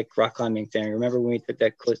that like rock climbing thing? Remember when we took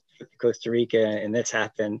that trip to Costa Rica and this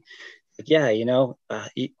happened? Like, yeah, you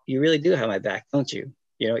really do have my back, don't you?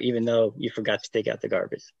 Even though you forgot to take out the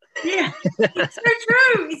garbage. Yeah, it's so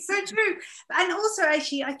true. It's so true. And also,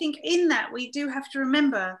 actually, I think in that we do have to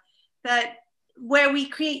remember that where we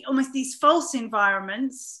create almost these false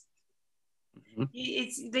environments,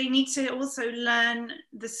 they need to also learn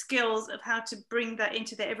the skills of how to bring that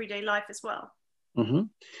into their everyday life as well.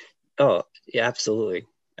 Oh yeah, absolutely.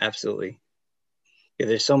 Yeah,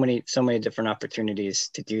 there's so many different opportunities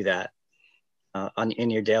to do that in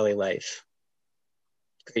your daily life.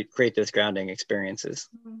 Create those grounding experiences.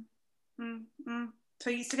 So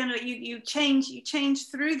you change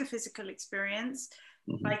through the physical experience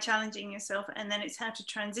by challenging yourself, and then it's how to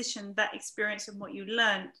transition that experience and what you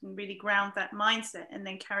learned and really ground that mindset and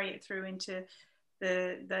then carry it through into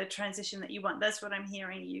the transition that you want. That's what I'm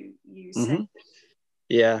hearing you say.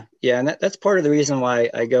 Yeah, and that's part of the reason why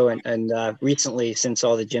I go and recently, since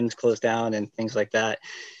all the gyms closed down and things like that,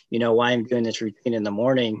 why I'm doing this routine in the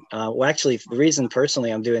morning. Well, actually, the reason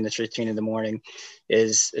personally I'm doing this routine in the morning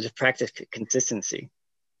is to practice consistency.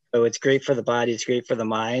 So it's great for the body, it's great for the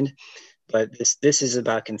mind, but this is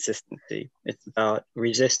about consistency. It's about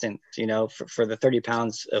resistance. For the 30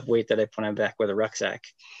 pounds of weight that I put on back with a rucksack,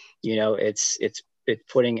 it's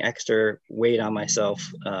putting extra weight on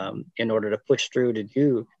myself in order to push through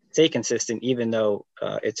to stay consistent, even though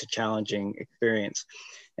it's a challenging experience.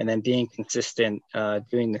 And then being consistent,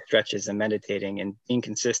 doing the stretches and meditating and being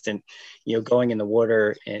consistent, going in the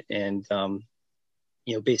water and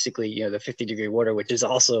basically, the 50-degree water, which is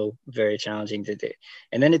also very challenging to do.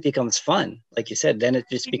 And then it becomes fun. Like you said, then it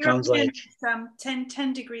just becomes like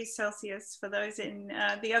 10 degrees Celsius for those in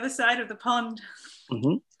the other side of the pond.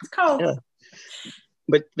 It's cold. Yeah.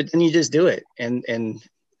 But then you just do it. And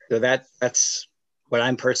so that's what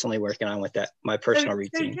I'm personally working on with that, my personal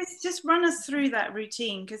routine. So just run us through that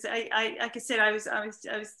routine, because I like I said, I was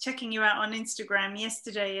checking you out on Instagram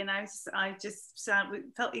yesterday, and I just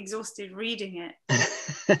felt exhausted reading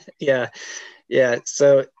it. Yeah.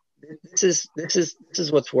 So this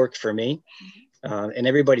is what's worked for me. And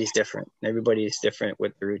everybody's different. Everybody's different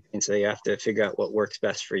with the routine, so you have to figure out what works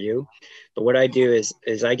best for you. But what I do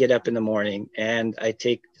is I get up in the morning and I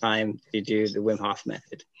take time to do the Wim Hof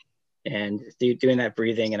method, and doing that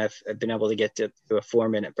breathing. And I've been able to get to a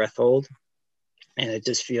 4-minute breath hold, and it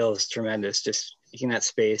just feels tremendous. Just taking that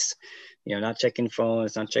space, not checking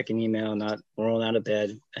phones, not checking email, not rolling out of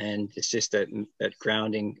bed, and it's just that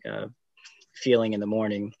grounding feeling in the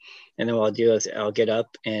morning. And then what I'll do is I'll get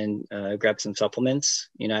up and grab some supplements.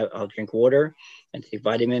 I'll drink water and take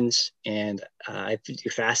vitamins, and I do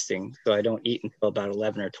fasting, so I don't eat until about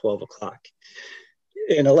 11 or 12 o'clock.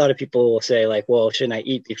 And a lot of people will say, like, well, shouldn't I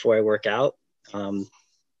eat before I work out?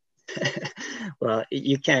 Well,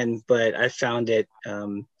 you can, but I found that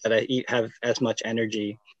I have as much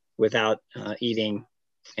energy without eating,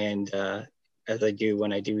 and as I do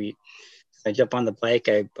when I do eat. I jump on the bike.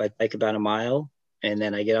 I bike about a mile, and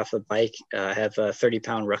then I get off the bike. I have a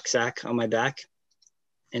 30-pound rucksack on my back,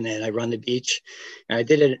 and then I run the beach. And I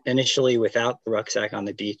did it initially without the rucksack on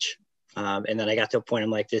the beach, and then I got to a point I'm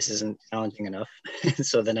like, this isn't challenging enough.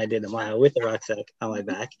 So then I did the mile with the rucksack on my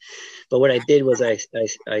back. But what I did was I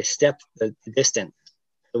stepped the distance.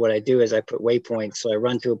 So what I do is I put waypoints. So I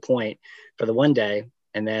run to a point for the one day,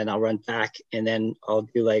 and then I'll run back, and then I'll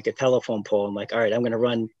do like a telephone pole. I'm like, all right, I'm going to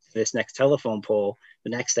run this next telephone pole the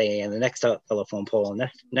next day, and the next telephone pole,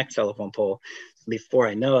 and next telephone pole. Before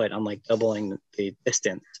I know it, I'm like doubling the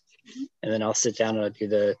distance. And then I'll sit down and I'll do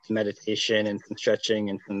the meditation and some stretching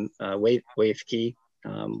and some wave key,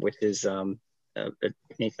 which is a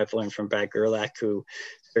technique I've learned from Brad Gerlach, who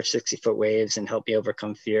surfs 60-foot waves and helped me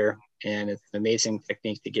overcome fear. And it's an amazing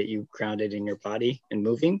technique to get you grounded in your body and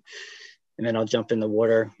moving. And then I'll jump in the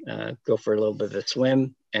water, go for a little bit of a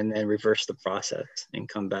swim, and then reverse the process and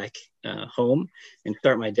come back home and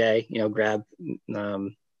start my day. Grab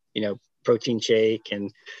protein shake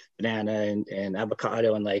and banana and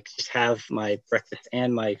avocado, and like just have my breakfast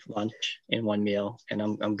and my lunch in one meal, and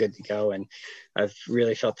I'm good to go. And I've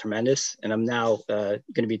really felt tremendous. And I'm now going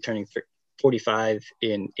to be turning 45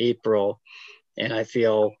 in April, and I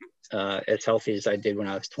feel as healthy as I did when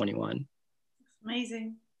I was 21.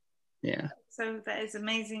 Amazing. Yeah. So that is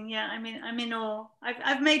amazing. Yeah, I mean, I'm in awe.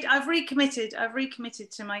 I've recommitted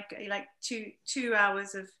to my like two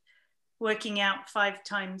hours of working out 5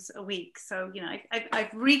 times a week. So I've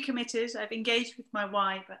recommitted. I've engaged with my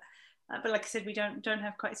why, but like I said, we don't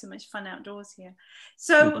have quite so much fun outdoors here.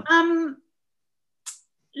 So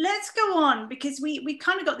let's go on, because we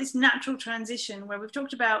kind of got this natural transition where we've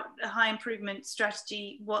talked about a high improvement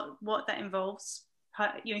strategy, what that involves,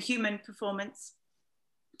 human performance,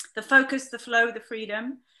 the focus, the flow, the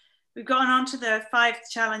freedom. We've gone on to the 5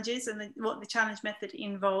 challenges and what the challenge method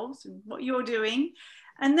involves, and what you're doing.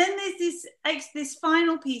 And then there's this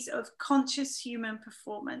final piece of conscious human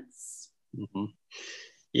performance. Mm-hmm.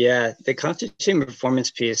 Yeah, the conscious human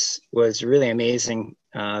performance piece was really amazing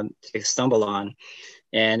to stumble on.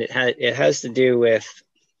 And it has to do with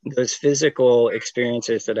those physical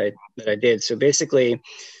experiences that I did. So basically,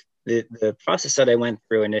 the process that I went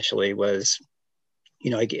through initially was,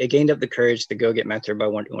 I gained up the courage to go get mentored by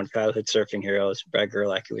one of childhood surfing heroes, Brad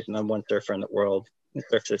Gerlach, who was the #1 surfer in the world, and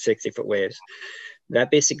surfs at 60-foot waves. That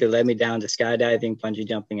basically led me down to skydiving, bungee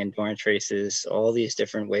jumping, endurance races, all these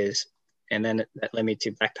different ways. And then that led me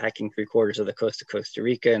to backpacking 3/4 of the coast of Costa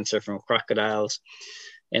Rica and surfing with crocodiles,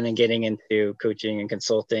 and then getting into coaching and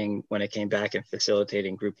consulting when I came back and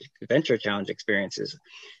facilitating group adventure challenge experiences.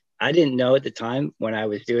 I didn't know at the time when I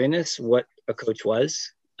was doing this what a coach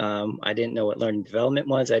was. I didn't know what learning development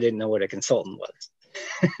was. I didn't know what a consultant was.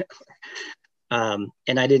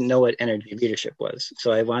 And I didn't know what energy leadership was.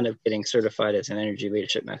 So I wound up getting certified as an energy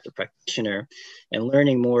leadership master practitioner and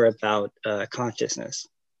learning more about consciousness.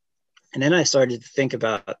 And then I started to think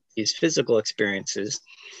about these physical experiences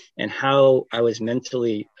and how I was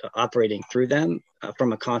mentally operating through them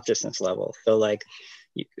from a consciousness level. So like,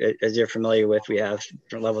 as you're familiar with, we have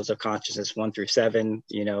different levels of consciousness, 1 through 7,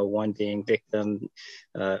 1 being victim,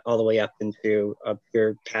 all the way up into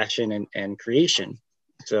pure passion and creation.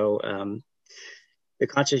 So the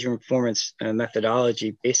conscious human performance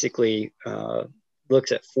methodology basically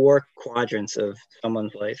looks at 4 quadrants of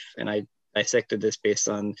someone's life. And I dissected this based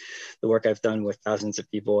on the work I've done with thousands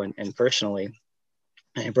of people and personally.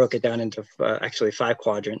 And I broke it down into actually 5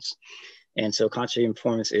 quadrants. And so conscious human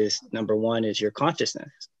performance is, number 1 is your consciousness.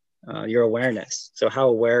 your awareness. So how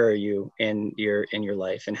aware are you in your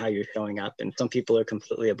life and how you're showing up? And some people are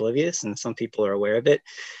completely oblivious, and some people are aware of it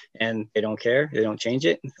and they don't care, they don't change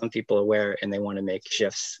it. And some people are aware and they want to make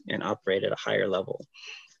shifts and operate at a higher level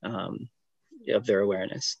of their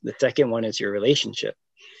awareness. The second one is your relationship.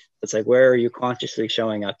 It's like, where are you consciously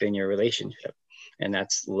showing up in your relationship? And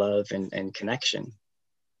that's love and connection.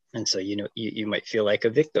 And so, you might feel like a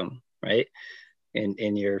victim, right?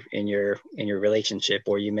 In your relationship,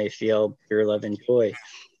 or you may feel pure love and joy.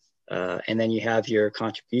 And then you have your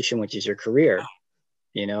contribution, which is your career,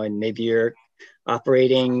 and maybe you're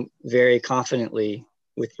operating very confidently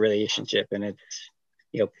with relationship, and it's,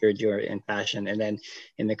 pure joy and passion. And then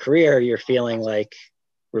in the career, you're feeling like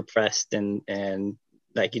repressed and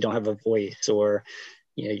like you don't have a voice, or,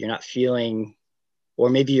 you're not feeling, or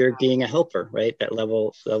maybe you're being a helper, right? That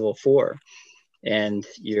level 4. And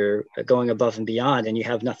you're going above and beyond, and you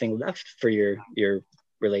have nothing left for your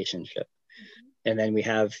relationship. And then we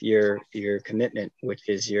have your commitment, which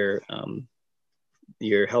is your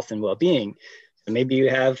health and well-being. So maybe you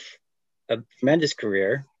have a tremendous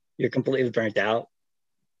career, you're completely burnt out,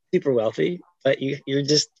 super wealthy, but you're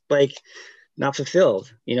just like not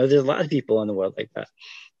fulfilled. There's a lot of people in the world like that,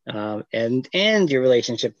 and your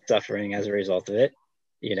relationship is suffering as a result of it.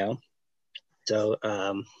 So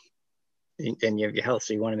and you have your health.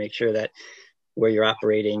 So you want to make sure that where you're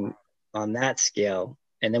operating on that scale.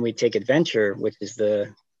 And then we take adventure, which is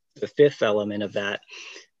the fifth element of that.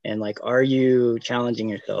 And like, are you challenging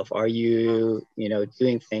yourself? Are you,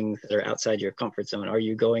 doing things that are outside your comfort zone? Are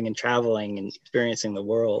you going and traveling and experiencing the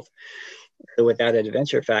world? So with that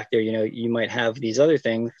adventure factor, you might have these other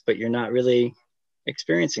things, but you're not really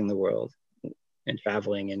experiencing the world and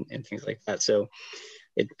traveling and things like that. So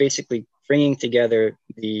it's basically bringing together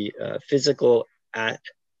the physical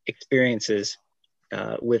experiences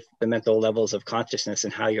with the mental levels of consciousness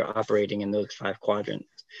and how you're operating in those 5 quadrants.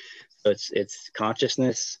 So it's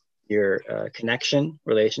consciousness, your connection,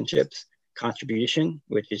 relationships, contribution,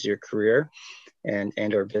 which is your career and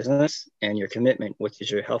or business, and your commitment, which is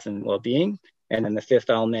your health and well-being. And then the 5th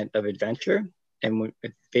element of adventure, and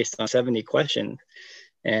it's based on 70 questions.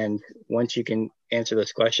 And once you can answer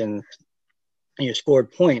those questions, you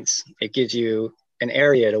scored points, it gives you an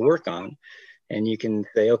area to work on. And you can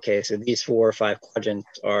say, okay, so these 4 or 5 quadrants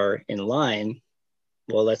are in line.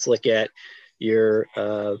 Well, let's look at your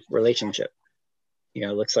relationship. It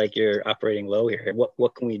looks like you're operating low here.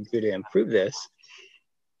 What can we do to improve this?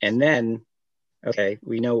 And then, okay,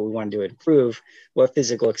 we know what we want to do to improve. What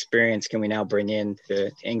physical experience can we now bring in to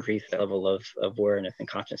increase the level of awareness and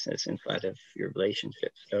consciousness inside of your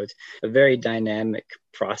relationship? So it's a very dynamic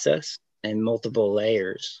process and multiple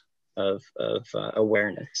layers of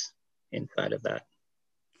awareness inside of that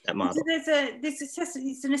model. So there's assessment.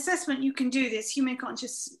 It's an assessment you can do. This human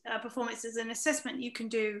conscious performance is an assessment you can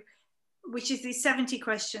do, which is these 70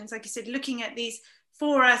 questions. Like you said, looking at these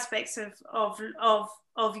 4 aspects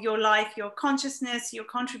of your life: your consciousness, your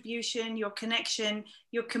contribution, your connection,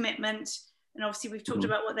 your commitment. And obviously we've talked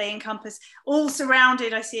about what they encompass, all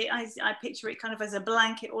surrounded. I picture it kind of as a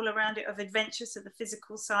blanket all around it of adventure, so the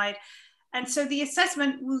physical side. And so the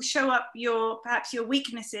assessment will show up perhaps your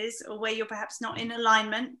weaknesses, or where you're perhaps not in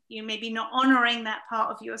alignment. You may be not honoring that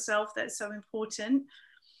part of yourself that's so important.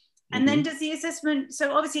 And then does the assessment,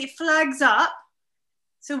 so obviously it flags up.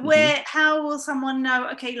 So how will someone know,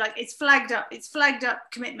 okay, like it's flagged up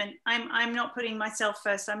commitment. I'm not putting myself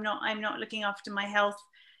first. I'm not looking after my health.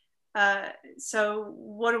 So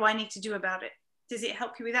what do I need to do about it? Does it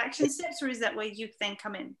help you with action steps, or is that where you then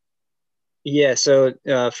come in? Yeah. So,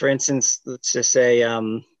 for instance, let's just say,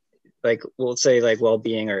 we'll say like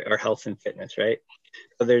well-being or health and fitness, right?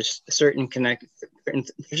 So there's certain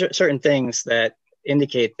things that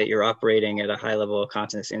indicate that you're operating at a high level of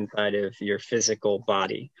consciousness inside of your physical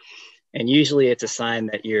body. And usually it's a sign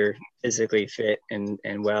that you're physically fit and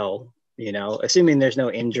well, assuming there's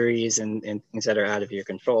no injuries and things that are out of your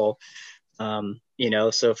control.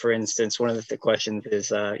 So for instance, one of the questions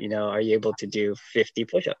is, are you able to do 50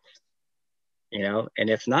 push-ups? And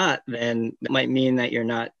if not, then that might mean that you're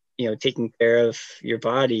not, taking care of your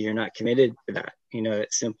body. You're not committed to that,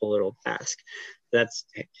 that simple little task. That's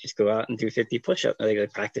just go out and do 50 push-ups.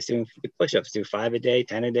 Like practice doing 50 push-ups, do 5 a day,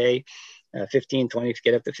 10 a day, 15, 20,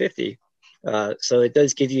 get up to 50. So it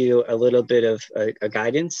does give you a little bit of a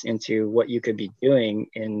guidance into what you could be doing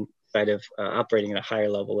inside of operating at a higher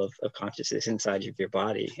level of consciousness inside of your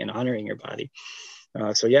body and honoring your body.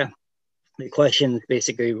 So yeah, the questions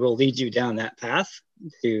basically will lead you down that path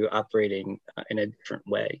to operating in a different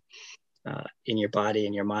way in your body,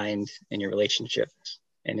 in your mind, in your relationships,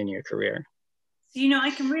 and in your career. So,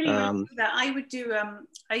 I can really relate to that. I would do,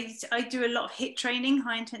 I do a lot of HIIT training,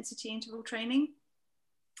 high intensity interval training.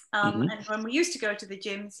 And when we used to go to the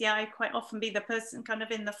gyms, I'd quite often be the person kind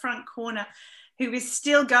of in the front corner who is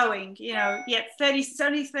still going, 30, it's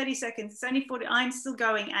only 30 seconds, it's only 40, I'm still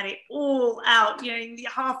going at it all out,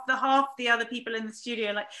 half the other people in the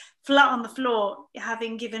studio, like flat on the floor,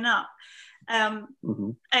 having given up. Aside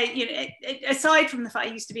from the fact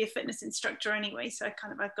I used to be a fitness instructor anyway, so I've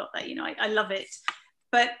got that, I love it.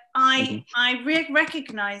 But I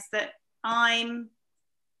recognize that I'm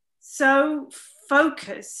so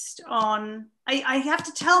focused on, I have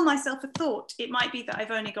to tell myself a thought. It might be that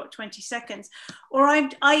I've only got 20 seconds, or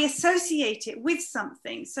I associate it with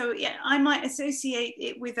something. So I might associate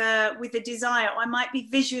it with a desire. Or I might be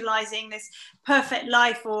visualizing this perfect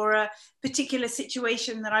life or a particular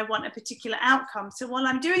situation that I want a particular outcome. So while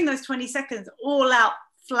I'm doing those 20 seconds all out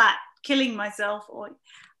flat, killing myself, or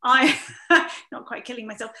not quite killing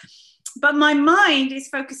myself, but my mind is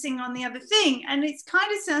focusing on the other thing. And it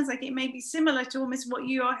kind of sounds like it may be similar to almost what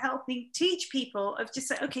you are helping teach people, of just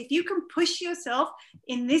like, okay, if you can push yourself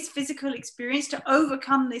in this physical experience to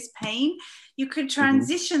overcome this pain, you could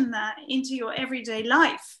transition that into your everyday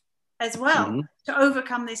life as well, to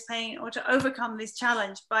overcome this pain or to overcome this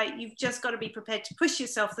challenge. But you've just got to be prepared to push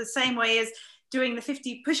yourself the same way as doing the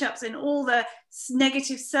 50 push-ups and all the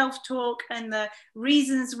negative self-talk and the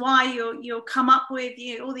reasons why you'll come up with,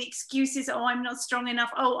 all the excuses. Oh, I'm not strong enough.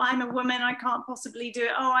 Oh, I'm a woman, I can't possibly do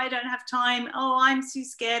it. Oh, I don't have time. Oh, I'm too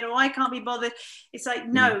scared. Oh, I can't be bothered. It's like,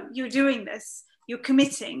 no, you're doing this, you're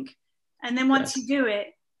committing. And then once you do it,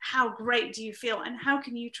 how great do you feel? And how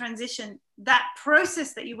can you transition that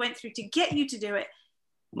process that you went through to get you to do it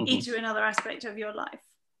into another aspect of your life?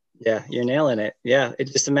 Yeah, you're nailing it. Yeah,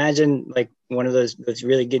 just imagine like one of those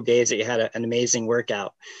really good days that you had an amazing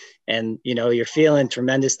workout, and you're feeling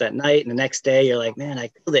tremendous that night, and the next day you're like, man, I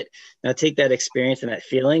killed it. Now take that experience and that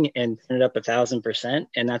feeling and turn it up 1,000%,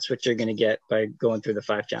 and that's what you're going to get by going through the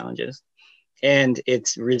 5 challenges. And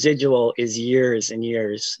its residual is years and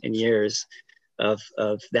years and years of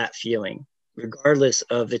that feeling, regardless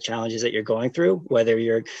of the challenges that you're going through, whether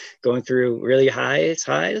you're going through really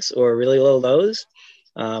highs or really low lows.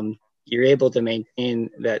 You're able to maintain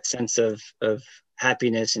that sense of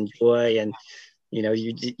happiness and joy, and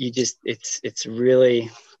you just it's really,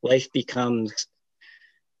 life becomes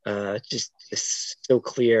just so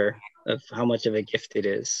clear of how much of a gift it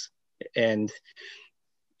is. And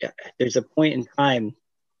there's a point in time,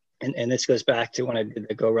 and this goes back to when I did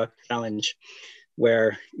the Go Ruck Challenge,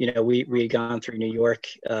 where we had gone through New York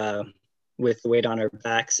with the weight on our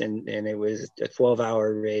backs, and it was a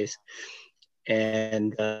 12-hour race.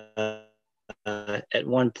 And at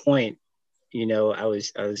one point, I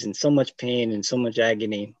was in so much pain and so much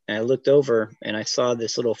agony, and I looked over and I saw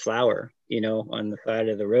this little flower, on the side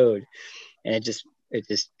of the road, and it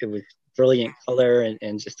was brilliant color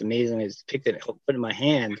and just amazing. I just picked it, put it in my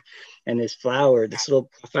hand, and this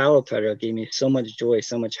little flower petal gave me so much joy,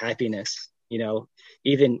 so much happiness,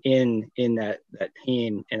 even in that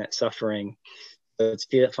pain and that suffering. So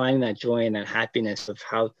it's finding that joy and that happiness of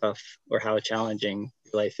how tough or how challenging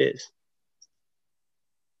life is.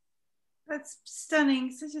 That's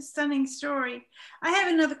stunning. Such a stunning story. I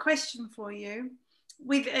have another question for you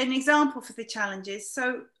with an example for the challenges.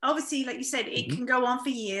 So obviously, like you said, it can go on for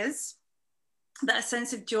years, that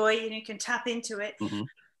sense of joy, you can tap into it.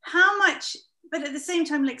 How much, but at the same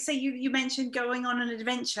time, like say you mentioned going on an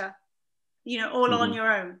adventure, all on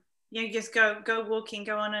your own. You just go walking,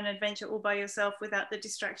 go on an adventure all by yourself without the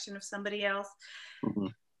distraction of somebody else.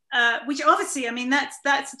 Which obviously, I mean, that's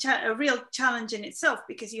a real challenge in itself,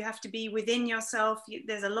 because you have to be within yourself.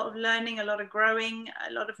 There's a lot of learning, a lot of growing,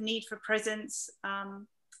 a lot of need for presence.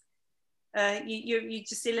 You're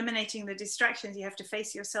just eliminating the distractions. You have to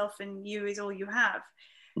face yourself, and you is all you have.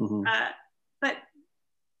 But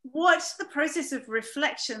what's the process of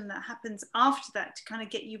reflection that happens after that to kind of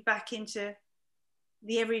get you back into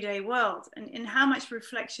the everyday world, and how much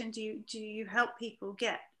reflection do you help people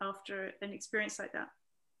get after an experience like that?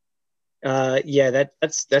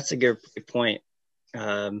 That's a good point.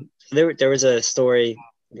 There was a story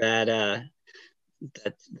that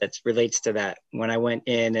relates to that. When I went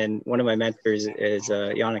in, and one of my mentors is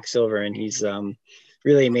Yannick Silver, and he's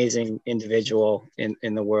really amazing individual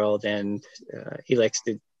in the world, and he likes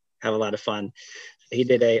to have a lot of fun. He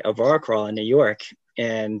did a bar crawl in New York,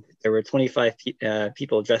 and there were 25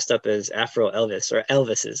 people dressed up as Afro Elvis, or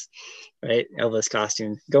Elvises, right? Elvis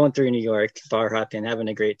costumes, going through New York, bar hopping, having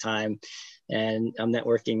a great time. And I'm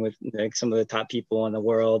networking with some of the top people in the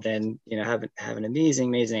world, and have an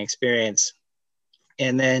amazing experience.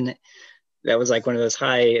 And then that was like one of those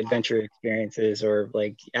high adventure experiences, or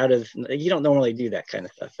like you don't normally do that kind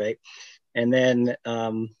of stuff, right? And then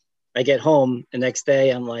I get home the next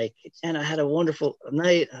day, I'm like, and I had a wonderful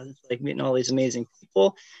night. I was like meeting all these amazing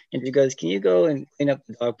people. And she goes, can you go and clean up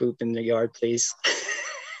the dog poop in the yard, please?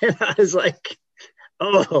 And I was like,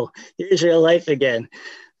 oh, here's real life again.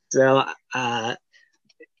 So that's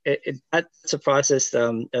a process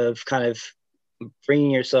of kind of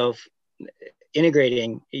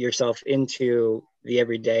integrating yourself into the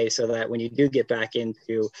everyday, so that when you do get back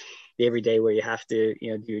into the everyday where you have to,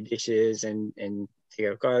 do dishes and take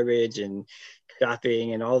out garbage and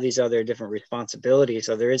shopping and all these other different responsibilities.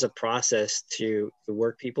 So there is a process to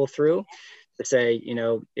work people through, to say,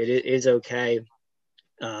 it is okay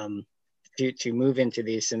to move into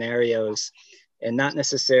these scenarios, and not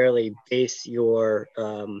necessarily base your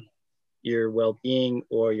well-being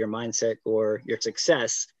or your mindset or your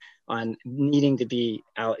success on needing to be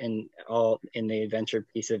out in the adventure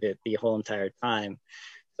piece of it the whole entire time.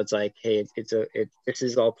 So it's like, hey, this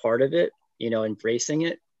is all part of it, embracing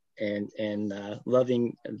it and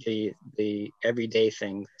loving the everyday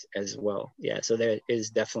things as well. Yeah, so there is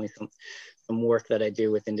definitely some work that I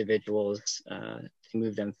do with individuals to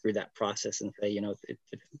move them through that process and say,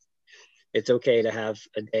 it's okay to have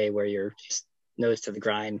a day where you're just nose to the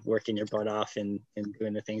grind, working your butt off and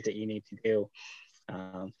doing the things that you need to do.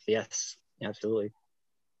 Yes, absolutely.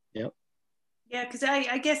 Yep. Yeah, because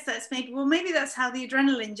I guess that's maybe that's how the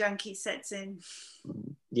adrenaline junkie sets in.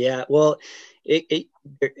 Yeah, well, Stephen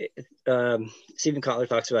Kotler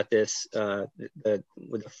talks about this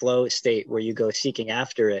with the flow state, where you go seeking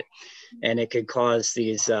after it, and it could cause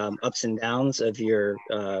these ups and downs of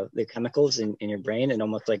the chemicals in your brain, and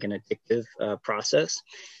almost like an addictive process.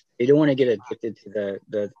 You don't want to get addicted to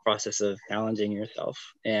the process of challenging yourself,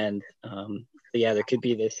 and yeah, there could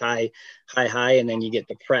be this high, and then you get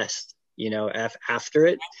depressed, after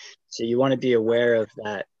it. So you want to be aware of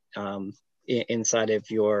that inside of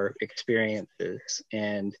your experiences,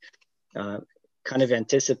 and kind of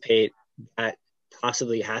anticipate that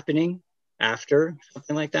possibly happening after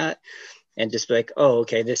something like that, and just be like, oh,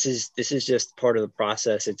 okay, this is just part of the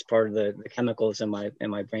process. It's part of the chemicals in my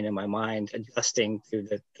brain and my mind adjusting to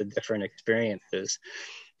the different experiences.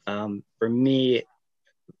 For me,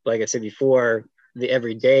 like I said before, the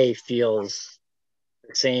everyday feels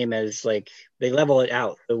the same as, like, they level it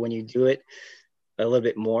out. So when you do it a little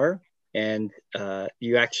bit more, and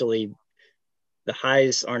you actually, the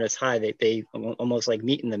highs aren't as high. They almost like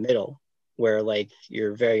meet in the middle, where like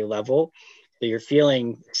you're very level. So you're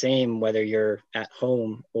feeling the same whether you're at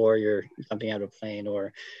home or you're jumping out of a plane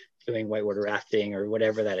or doing whitewater rafting or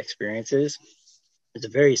whatever that experience is. It's a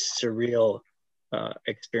very surreal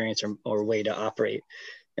experience or way to operate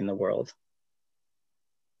in the world.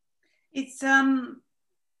 It's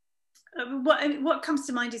what comes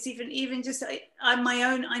to mind is even just I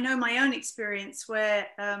know my own experience where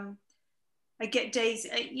I get days,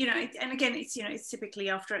 and again, it's typically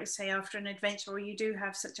after an adventure, or you do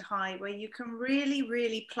have such a high where you can really,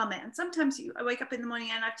 really plummet. And sometimes I wake up in the morning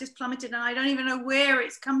and I've just plummeted and I don't even know where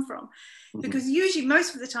it's come from, because usually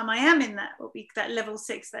most of the time I am in that level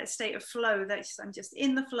 6, that state of flow. I'm just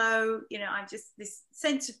in the flow. I'm just this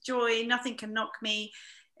sense of joy. Nothing can knock me.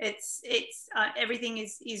 It's everything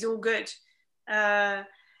is all good.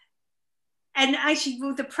 And actually,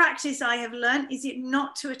 the practice I have learned is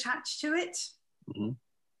not to attach to it.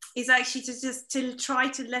 Is actually to try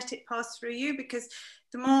to let it pass through you, because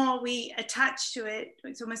the more we attach to it,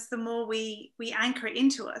 it's almost the more we anchor it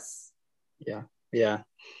into us. Yeah,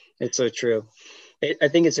 it's so true. I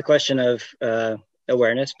think it's a question of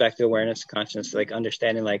awareness, back to awareness, consciousness, like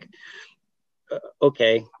understanding, like,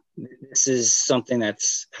 okay, this is something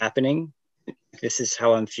that's happening. This is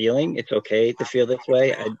how I'm feeling. It's okay to feel this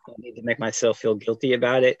way. I don't need to make myself feel guilty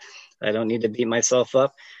about it. I don't need to beat myself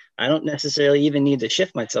up. I don't necessarily even need to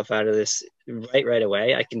shift myself out of this right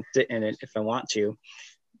away. I can sit in it if I want to,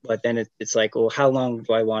 but then it's like, well, how long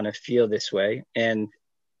do I want to feel this way? And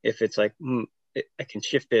if it's like, I can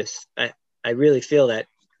shift this, I really feel that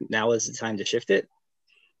now is the time to shift it,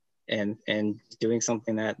 and doing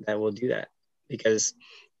something that will do that, because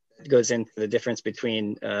it goes into the difference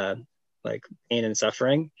between like pain and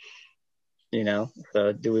suffering,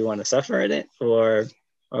 so do we want to suffer in it, or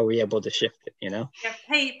are we able to shift it? Yeah,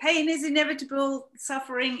 pain is inevitable,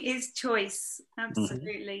 suffering is choice,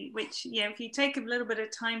 absolutely. Which, if you take a little bit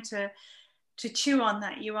of time to chew on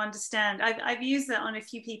that, you understand. I've used that on a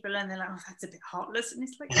few people and they're like, oh, that's a bit heartless, and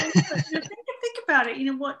it's like, think about it.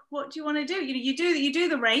 What do you want to do? You do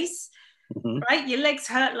the race, right? Your legs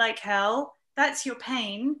hurt like hell, that's your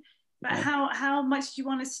pain, but how much do you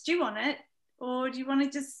want to stew on it, or do you want to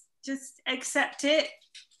just just accept it,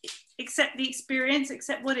 accept the experience,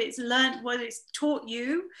 accept what it's learned, what it's taught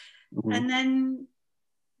you, and then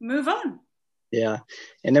move on. Yeah.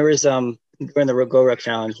 And there was during the Go Ruck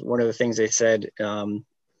Challenge, one of the things they said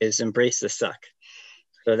is embrace the suck.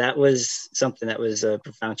 So that was something that was a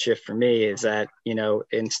profound shift for me, is that, you know,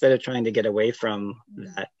 instead of trying to get away from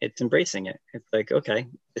that, it's embracing it. It's like, okay,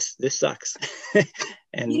 this sucks.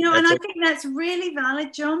 And, you know, and I think that's really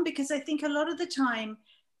valid, John, because I think a lot of the time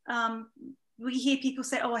we hear people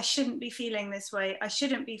say, oh, I shouldn't be feeling this way. I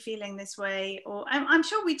shouldn't be feeling this way. Or I'm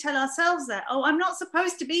sure we tell ourselves that, oh, I'm not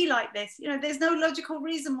supposed to be like this. You know, there's no logical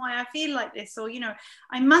reason why I feel like this, or, you know,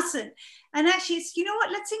 I mustn't. And actually, it's, you know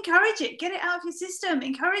what, let's encourage it. Get it out of your system.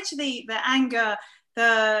 Encourage the anger,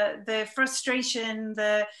 the frustration,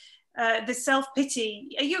 the self-pity.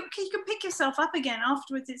 You can pick yourself up again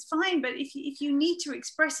afterwards. It's fine. But if you need to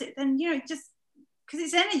express it, then, you know, just, because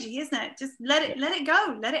it's energy, isn't it? Just let it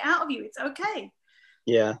go, let it out of you. It's okay.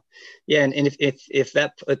 Yeah. And if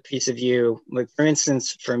that piece of you, like for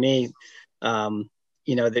instance, for me,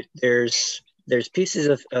 you know, that there's pieces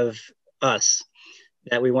of us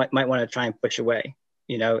that we might want to try and push away,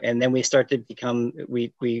 you know, and then we start to become,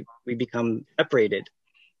 we become separated.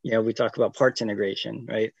 You know, we talk about parts integration,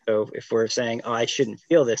 right? So if we're saying, oh, I shouldn't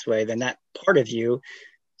feel this way, then that part of you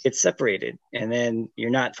gets separated, and then you're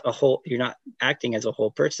not acting as a whole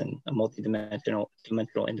person, a multidimensional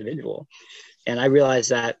individual. And I realized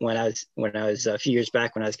that when I was a few years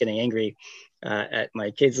back, when I was getting angry at my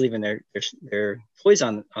kids leaving their toys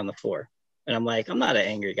on the floor, and I'm like, I'm not an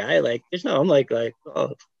angry guy. Like, I'm like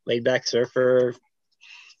oh, laid back surfer,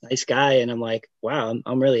 nice guy. And I'm like, wow,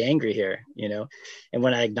 I'm really angry here, you know. And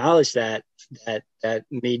when I acknowledged that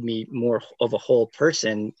made me more of a whole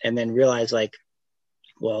person, and then realized, like,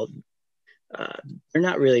 well, they're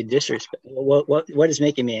not really disrespectful. What is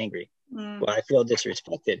making me angry? Well, I feel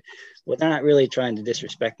disrespected. Well, they're not really trying to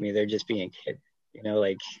disrespect me. They're just being kids, you know,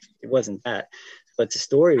 like it wasn't that. But it's a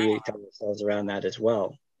story we tell ourselves around that as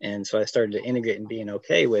well. And so I started to integrate and being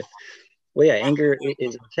okay with, well, yeah, anger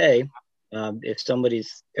is okay. If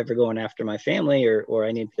somebody's ever going after my family, or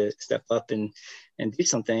I need to step up and do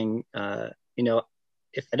something, you know,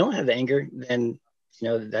 if I don't have anger, then, you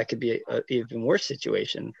know, that could be an even worse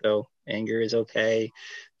situation. So anger is okay.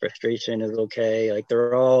 Frustration is okay. Like,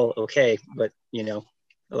 they're all okay. But, you know,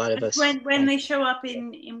 a lot of us, when they show up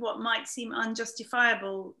in what might seem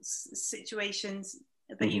unjustifiable situations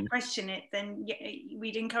that you question it, then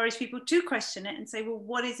we'd encourage people to question it and say, well,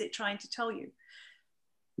 what is it trying to tell you?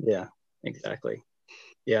 Yeah, exactly.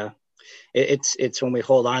 Yeah. It's when we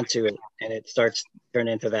hold on to it and it starts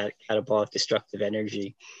turning into that catabolic destructive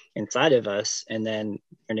energy inside of us, and then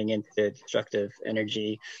turning into destructive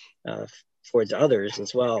energy towards others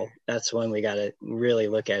as well. That's when we got to really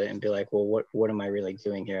look at it and be like, well, what am I really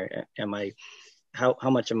doing here? How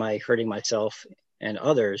much am I hurting myself and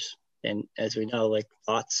others? And as we know, like,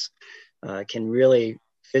 thoughts can really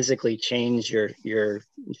physically change your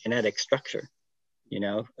genetic structure. You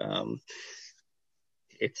know,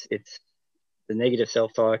 it's the negative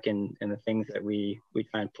self-talk and the things that we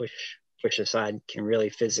try and push aside can really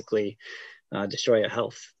physically destroy our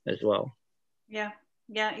health as well. Yeah,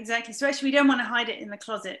 exactly. So actually, we don't want to hide it in the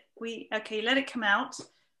closet. Let it come out,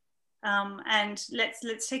 and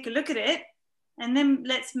let's take a look at it, and then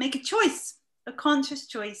let's make a choice, a conscious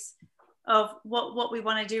choice of what we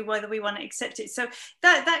want to do, whether we want to accept it. So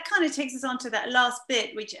that kind of takes us on to that last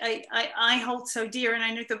bit, which I hold so dear, and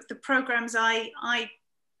I know the programs I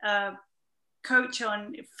coach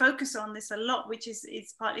on focus on this a lot, which is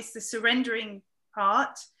it's the surrendering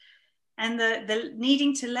part and the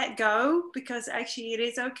needing to let go, because actually it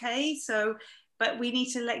is okay. So, but we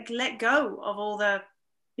need to let go of all the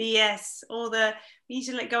BS, we need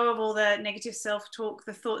to let go of all the negative self-talk,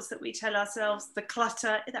 the thoughts that we tell ourselves, the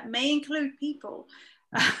clutter that may include people,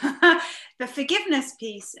 the forgiveness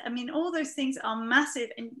piece. I mean, all those things are massive.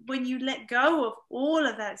 And when you let go of all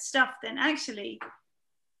of that stuff, then actually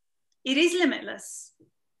it is limitless.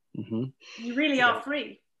 You really are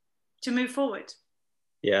free to move forward.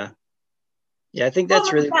 Yeah, I think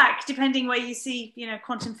that's really back, depending where you see, you know,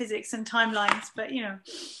 quantum physics and timelines, but you know.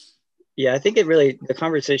 Yeah, I think the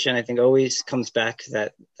conversation, I think, always comes back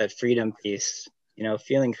to that freedom piece, you know,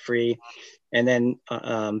 feeling free. And then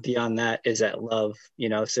beyond that is that love, you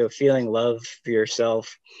know, so feeling love for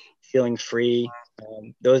yourself, feeling free.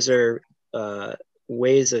 Those are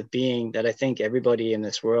ways of being that I think everybody in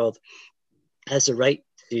this world has the right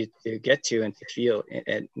to get to and to feel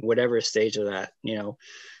at whatever stage of that, you know.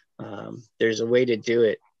 There's a way to do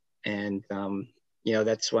it. And, you know,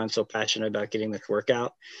 that's why I'm so passionate about getting this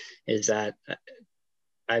workout, is that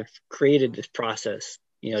I've created this process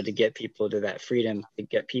to get people to that freedom, to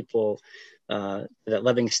get people to that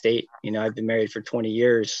loving state. I've been married for 20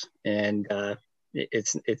 years, and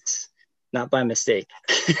it's not by mistake.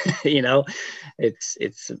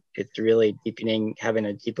 It's really deepening, having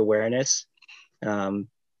a deep awareness of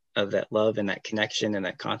that love and that connection and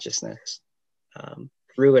that consciousness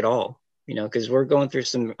through it all, because we're going through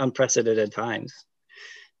some unprecedented times.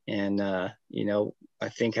 And, I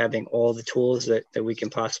think having all the tools that we can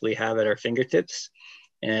possibly have at our fingertips,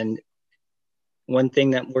 and one thing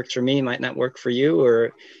that works for me might not work for you,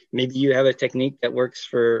 or maybe you have a technique that works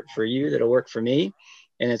for you that'll work for me.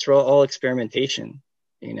 And it's all experimentation,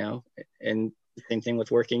 and the same thing with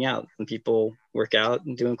working out. Some people work out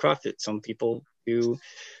and doing CrossFit. Some people do,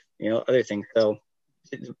 other things. So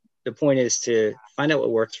the point is to find out what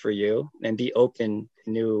works for you and be open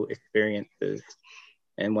to new experiences.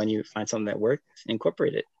 And when you find something that works,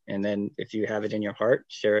 incorporate it. And then if you have it in your heart,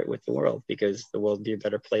 share it with the world, because the world will be a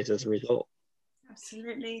better place as a result.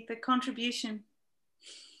 Absolutely. The contribution.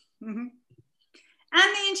 Mm-hmm. And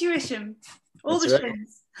the intuition. All That's the right.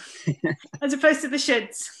 Shoulds, as opposed to the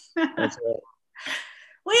shoulds. That's right.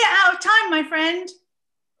 We're out of time, my friend.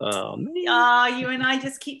 Oh, man. You and I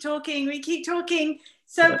just keep talking. We keep talking.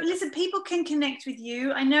 So listen, people can connect with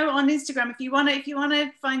you. I know on Instagram, if you want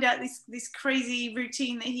to find out this crazy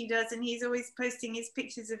routine that he does, and he's always posting his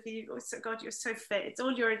pictures of you. Oh, so God, you're so fit. It's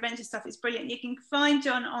all your adventure stuff. It's brilliant. You can find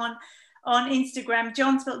Jon on Instagram.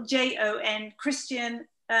 Jon spelled Jon, Christian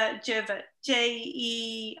Jervert,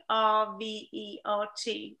 Jervert,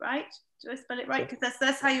 right? Do I spell it right? Because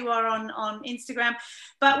that's how you are on Instagram.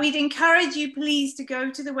 But we'd encourage you, please, to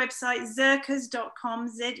go to the website zerkers.com,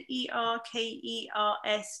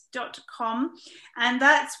 ZERKERS.com. And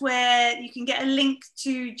that's where you can get a link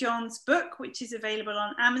to Jon's book, which is available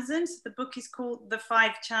on Amazon. So the book is called The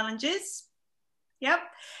 5 Challenges. Yep.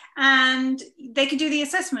 And they can do the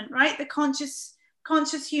assessment, right? The conscious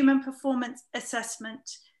human performance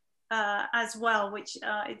assessment. As well, which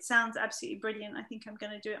it sounds absolutely brilliant. I think I'm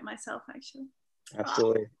going to do it myself, actually.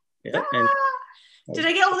 Absolutely. Yeah. Did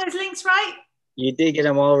I get all those links right? You did get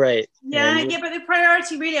them all right. Yeah, but the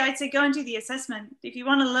priority, really, I'd say go and do the assessment. If you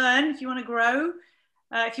want to learn, if you want to grow,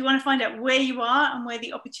 if you want to find out where you are and where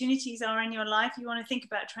the opportunities are in your life, you want to think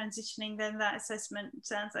about transitioning, then that assessment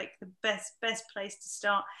sounds like the best place to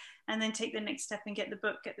start. And then take the next step and get the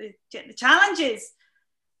book, get the challenges.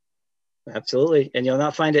 Absolutely. And you'll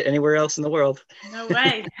not find it anywhere else in the world. No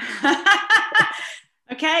way.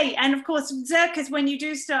 Okay. And of course, Zerkers, when you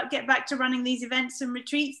do get back to running these events and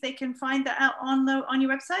retreats, they can find that out on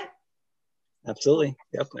your website? Absolutely.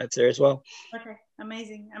 Yep. That's there as well. Okay.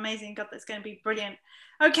 Amazing. God, that's going to be brilliant.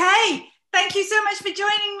 Okay. Thank you so much for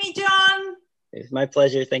joining me, Jon. It's my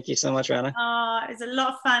pleasure. Thank you so much, Rana. It was a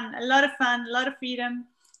lot of fun, a lot of freedom,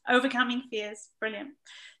 overcoming fears. Brilliant.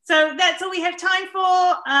 So that's all we have time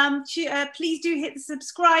for. Please do hit the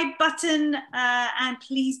subscribe button and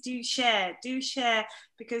please do share.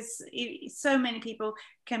 Because so many people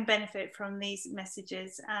can benefit from these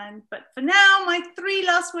messages. But for now, my 3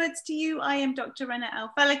 last words to you. I am Dr. Rana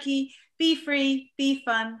Al-Falaki. Be free, be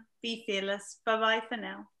fun, be fearless. Bye-bye for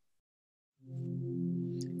now.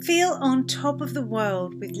 Feel on top of the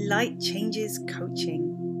world with Light Changes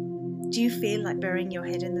Coaching. Do you feel like burying your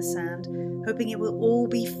head in the sand, hoping it will all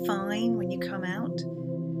be fine when you come out?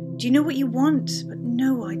 Do you know what you want, but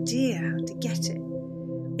no idea how to get it?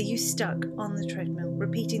 Are you stuck on the treadmill,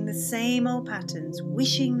 repeating the same old patterns,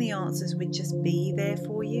 wishing the answers would just be there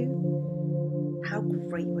for you? How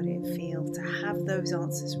great would it feel to have those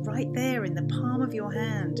answers right there in the palm of your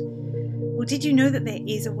hand? Or did you know that there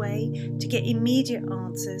is a way to get immediate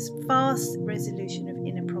answers, fast resolution of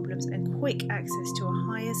inner problems, and quick access to a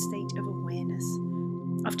higher state of awareness?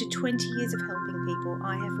 After 20 years of helping people,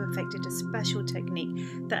 I have perfected a special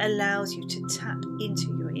technique that allows you to tap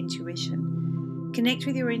into your intuition. Connect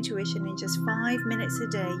with your intuition in just 5 minutes a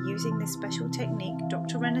day using this special technique,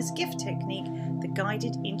 Dr. Rana's gift technique, the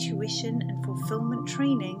guided intuition and fulfillment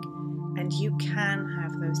training, and you can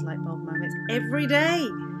have those light bulb moments every day.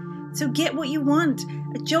 So get what you want,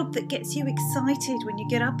 a job that gets you excited when you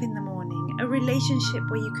get up in the morning, a relationship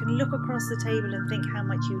where you can look across the table and think how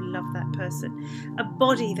much you love that person, a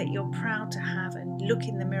body that you're proud to have and look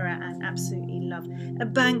in the mirror and absolutely love, a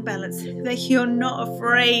bank balance that you're not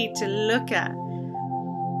afraid to look at.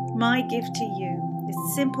 My gift to you, this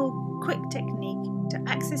simple, quick technique to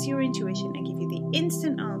access your intuition and give you the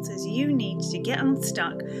instant answers you need to get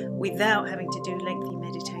unstuck without having to do lengthy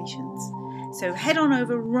meditations. So head on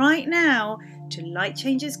over right now to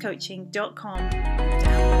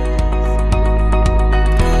lightchangescoaching.com.